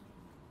let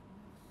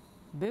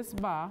this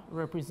bar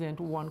represent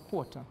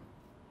 1/4.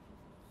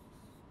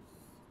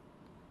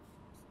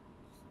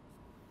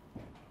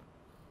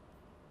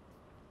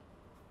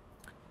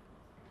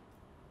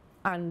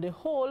 And the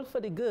whole for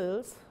the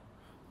girls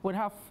would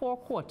have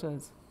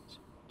 4/4,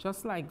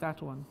 just like that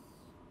one.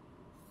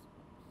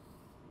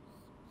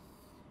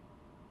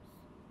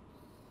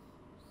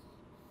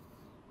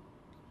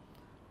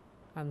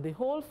 And the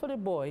whole for the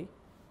boy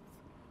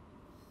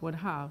would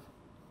have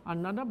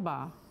another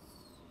bar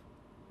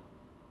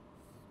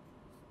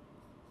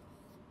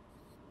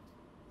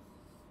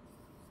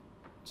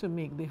to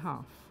make the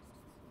half.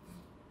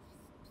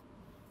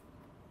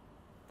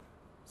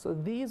 So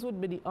these would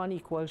be the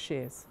unequal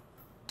shares.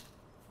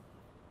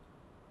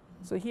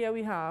 So here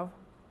we have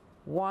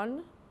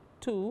 1,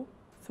 2,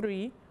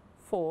 3,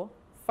 4,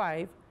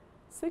 5,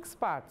 6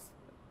 parts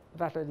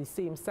that are the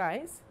same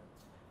size.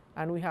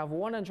 And we have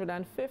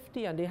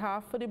 150 and a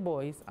half for the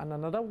boys and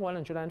another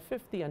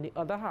 150 and the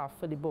other half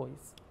for the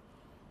boys.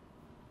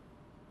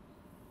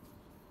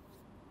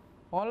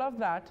 All of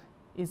that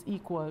is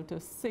equal to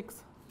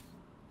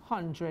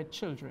 600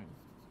 children.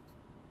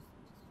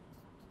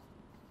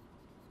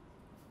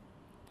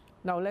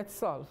 Now let's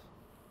solve.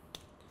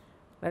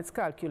 Let's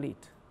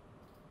calculate.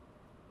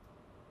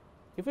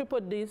 If we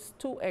put these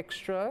 2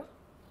 extra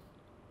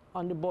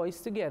on the boys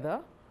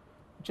together,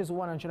 which is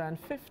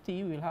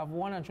 150, we'll have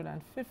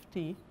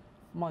 150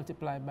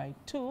 multiplied by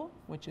 2,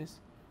 which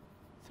is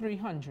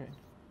 300.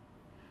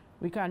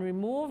 We can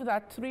remove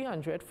that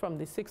 300 from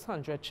the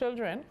 600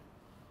 children,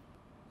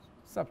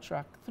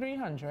 subtract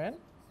 300,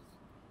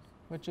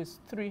 which is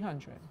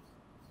 300.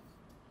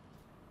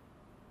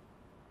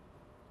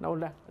 Now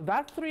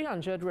that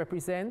 300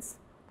 represents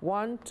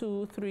 1,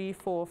 2, 3,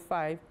 4,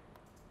 5,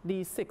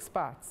 these 6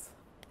 parts.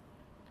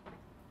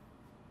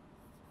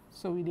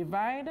 So we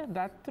divide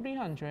that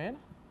 300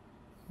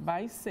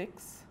 by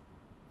 6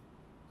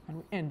 and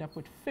we end up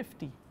with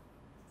 50.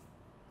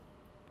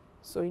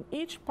 So in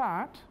each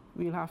part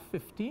we'll have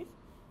 50,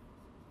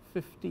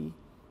 50,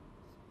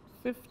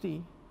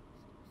 50,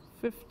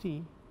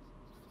 50,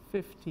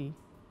 50,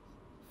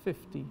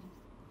 50.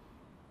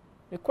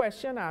 The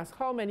question asks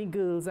how many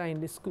girls are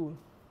in the school.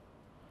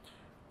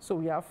 So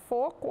we have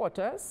 4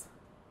 quarters.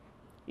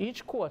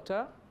 Each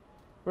quarter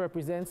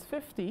represents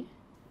 50.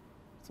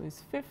 So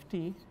it's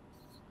 50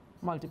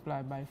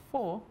 multiplied by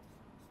 4,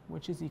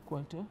 which is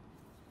equal to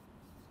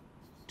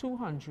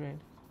 200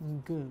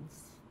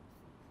 girls.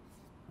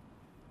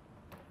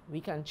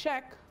 We can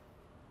check.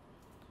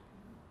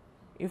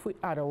 If we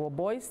add our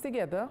boys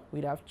together,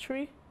 we'd have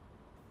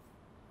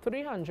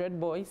 300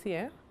 boys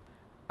here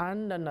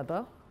and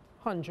another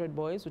 100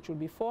 boys, which would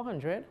be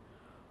 400.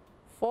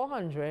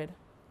 400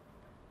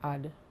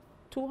 add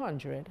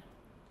 200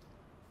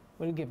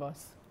 will give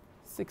us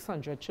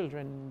 600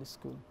 children in the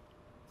school.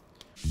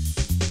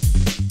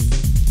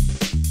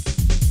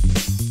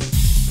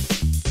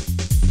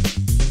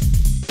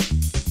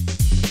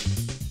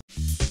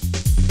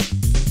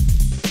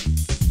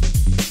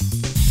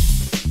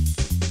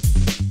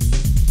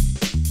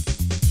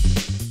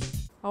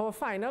 Our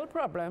final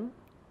problem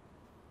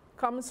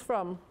comes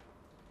from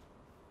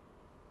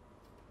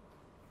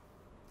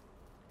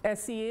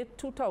SEA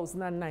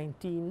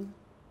 2019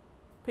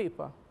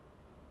 paper.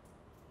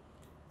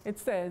 It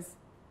says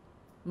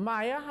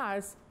Maya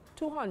has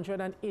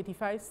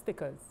 285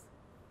 stickers,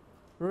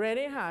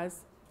 Renee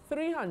has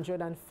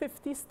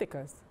 350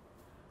 stickers,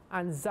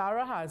 and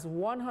Zara has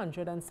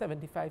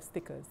 175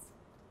 stickers.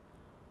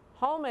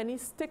 How many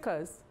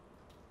stickers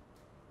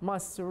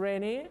must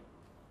Renee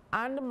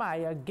and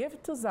Maya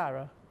give to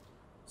Zara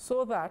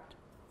so that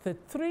the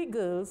 3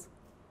 girls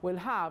will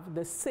have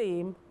the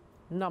same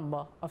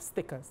number of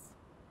stickers?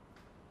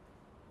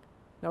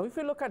 Now, if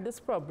you look at this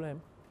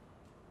problem,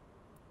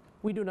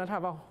 we do not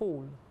have a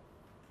whole.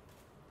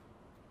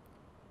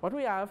 What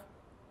we have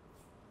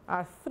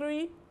are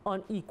 3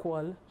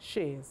 unequal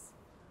shares.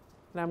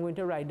 And I'm going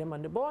to write them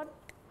on the board.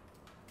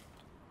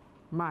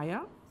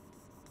 Maya,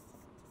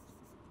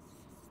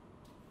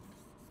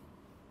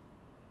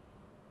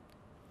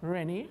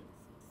 Renee,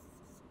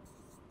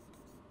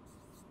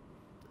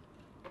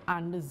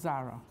 and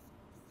Zara.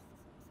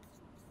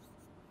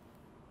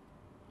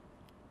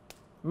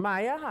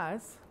 Maya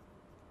has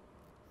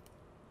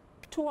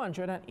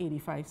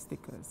 285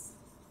 stickers.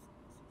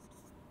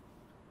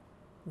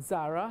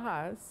 Zara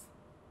has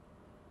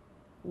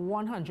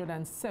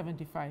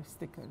 175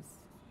 stickers.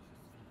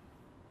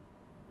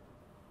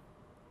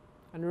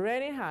 And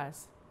Renee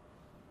has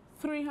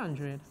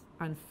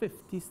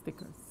 350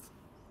 stickers.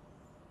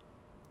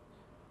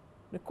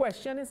 The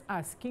question is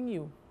asking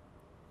you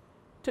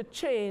to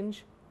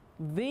change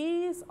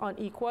these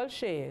unequal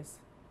shares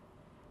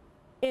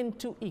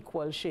into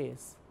equal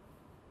shares.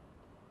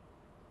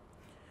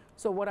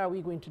 So what are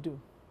we going to do?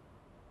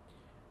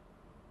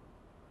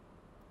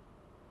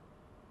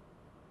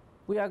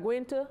 We are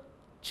going to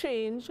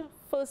change,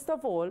 first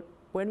of all,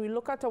 when we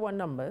look at our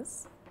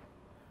numbers,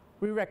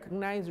 we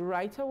recognize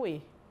right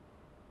away,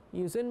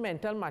 using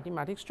mental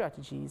mathematics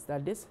strategies,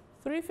 that this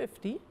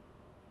 350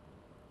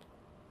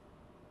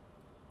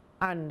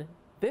 and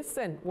this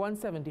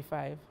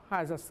 175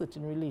 has a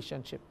certain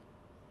relationship.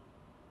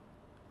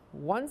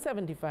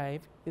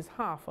 175 is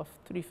half of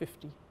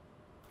 350,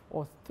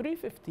 or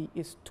 350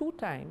 is 2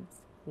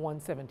 times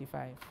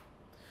 175.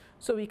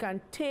 So we can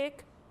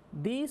take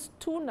these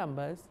 2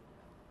 numbers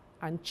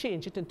and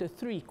change it into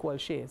 3 equal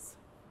shares.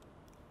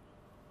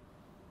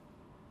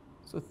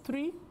 So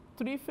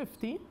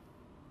 350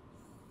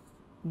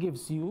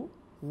 gives you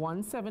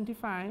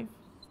 175,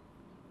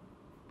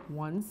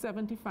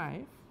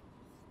 175,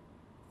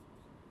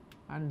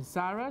 and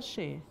Zara's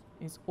share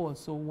is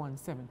also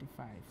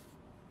 175.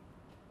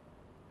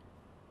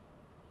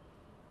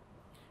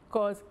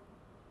 Because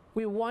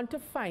we want to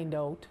find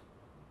out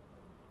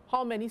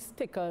how many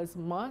stickers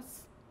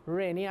must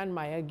Renee and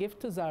Maya give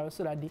to Zara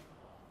so that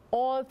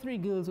all 3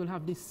 girls will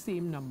have the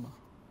same number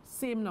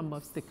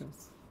of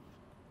stickers.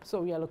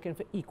 So we are looking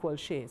for equal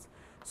shares.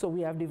 So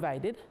we have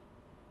divided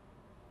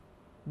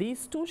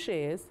these 2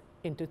 shares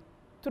into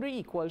 3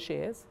 equal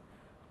shares,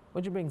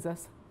 which brings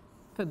us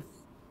to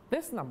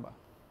this number.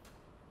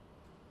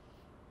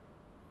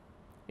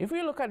 If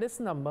we look at this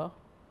number,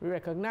 we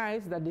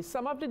recognize that the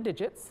sum of the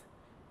digits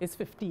is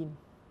 15,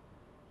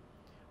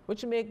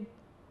 which makes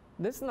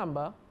this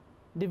number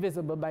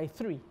divisible by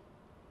 3.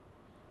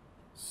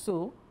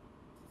 So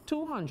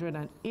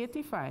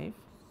 285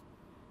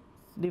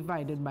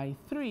 divided by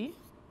 3,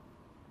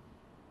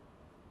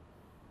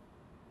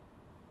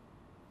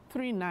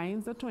 3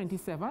 9s are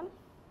 27,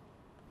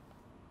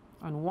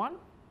 and 1,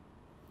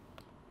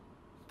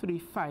 3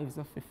 5s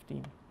are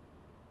 15.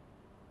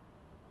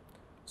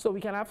 So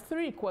we can have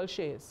 3 equal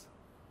shares: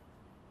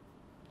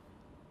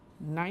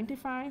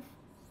 95,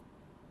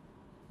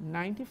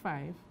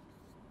 95,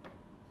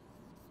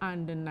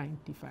 and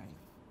 95.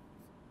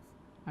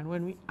 And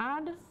when we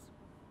add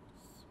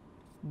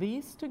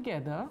these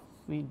together,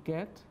 we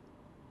get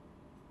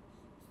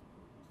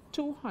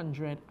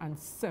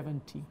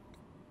 270.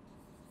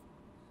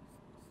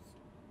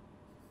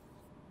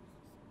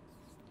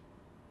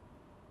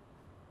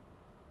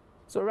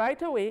 So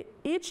right away,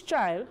 each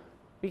child,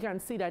 we can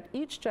see that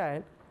each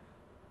child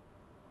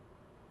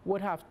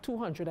would have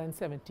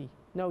 270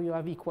 Now you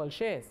have equal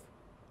shares.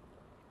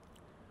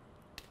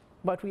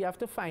 But we have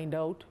to find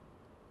out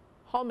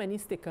how many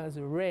stickers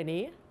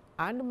Renee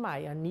and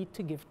Maya need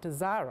to give to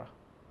Zara,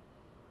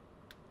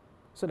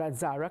 so that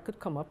Zara could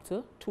come up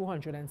to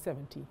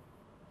 270.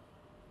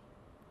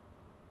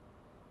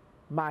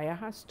 Maya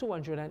has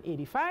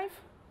 285.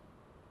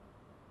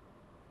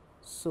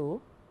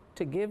 So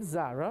to give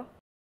Zara,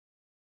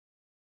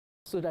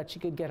 so that she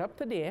could get up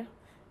to there,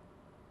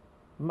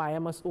 Maya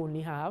must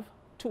only have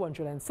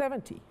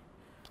 270.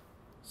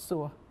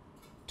 So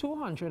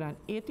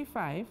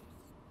 285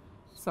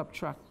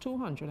 subtract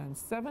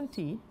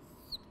 270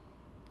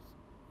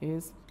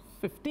 is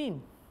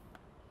 15.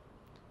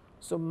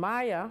 So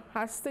Maya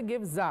has to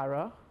give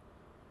Zara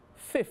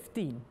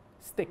 15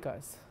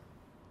 stickers.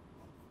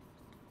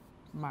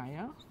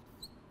 Maya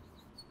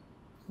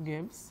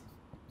gives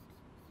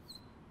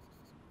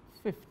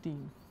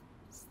 15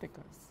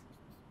 stickers.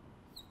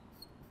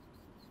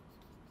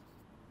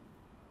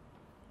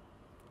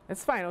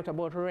 Let's find out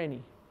about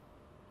Rennie.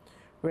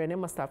 Rennie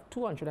must have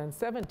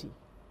 270.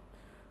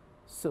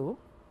 So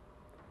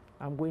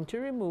I'm going to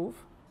remove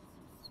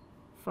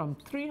from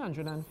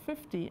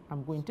 350,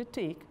 I'm going to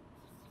take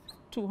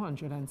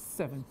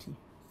 270.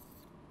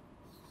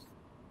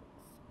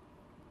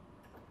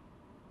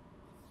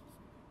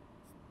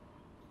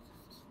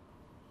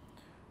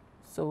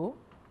 So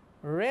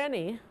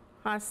Rennie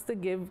has to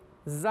give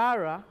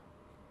Zara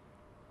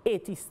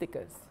 80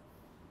 stickers.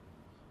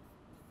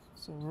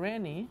 So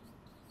Rennie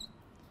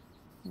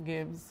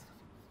gives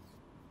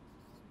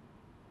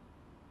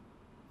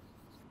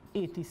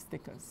 80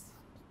 stickers.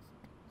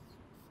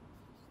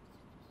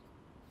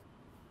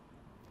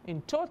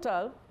 In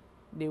total,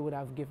 they would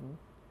have given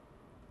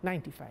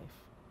 95,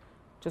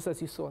 just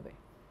as you saw there.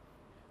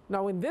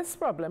 Now in this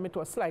problem, it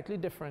was slightly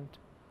different.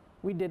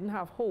 We didn't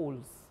have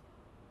wholes.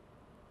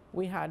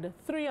 We had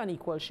 3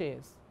 unequal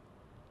shares.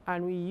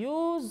 And we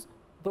used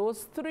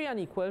those 3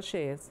 unequal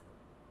shares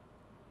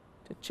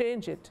to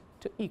change it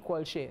to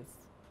equal shares.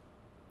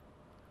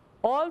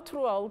 All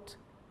throughout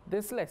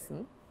this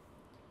lesson,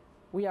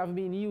 we have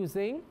been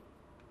using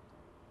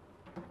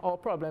our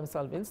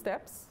problem-solving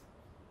steps,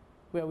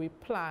 where we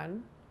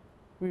plan,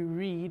 we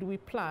read, we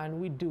plan,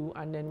 we do,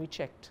 and then we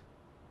checked.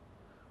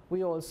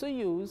 We also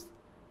use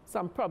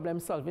some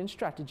problem-solving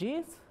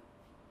strategies,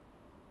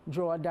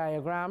 draw a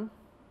diagram,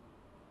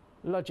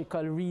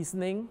 logical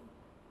reasoning,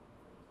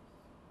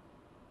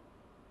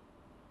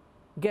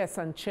 guess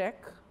and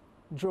check,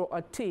 draw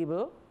a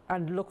table,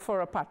 and look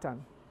for a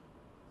pattern.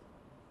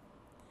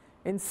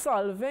 In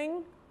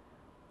solving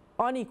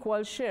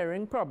unequal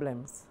sharing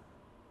problems,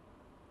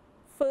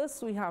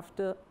 first we have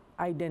to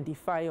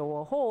identify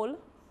our whole.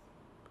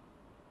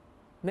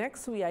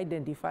 Next, we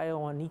identify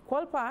our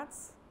unequal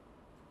parts,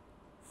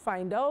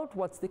 find out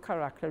what's the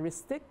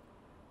characteristic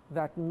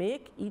that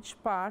make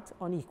each part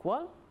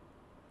unequal,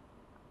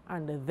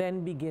 and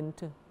then begin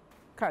to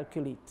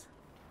calculate.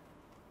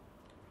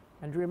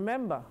 And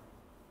remember,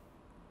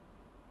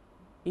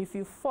 if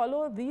you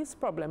follow these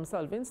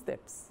problem-solving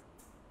steps,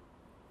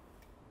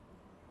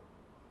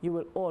 you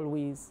will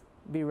always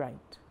be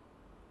right.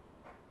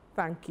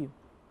 Thank you.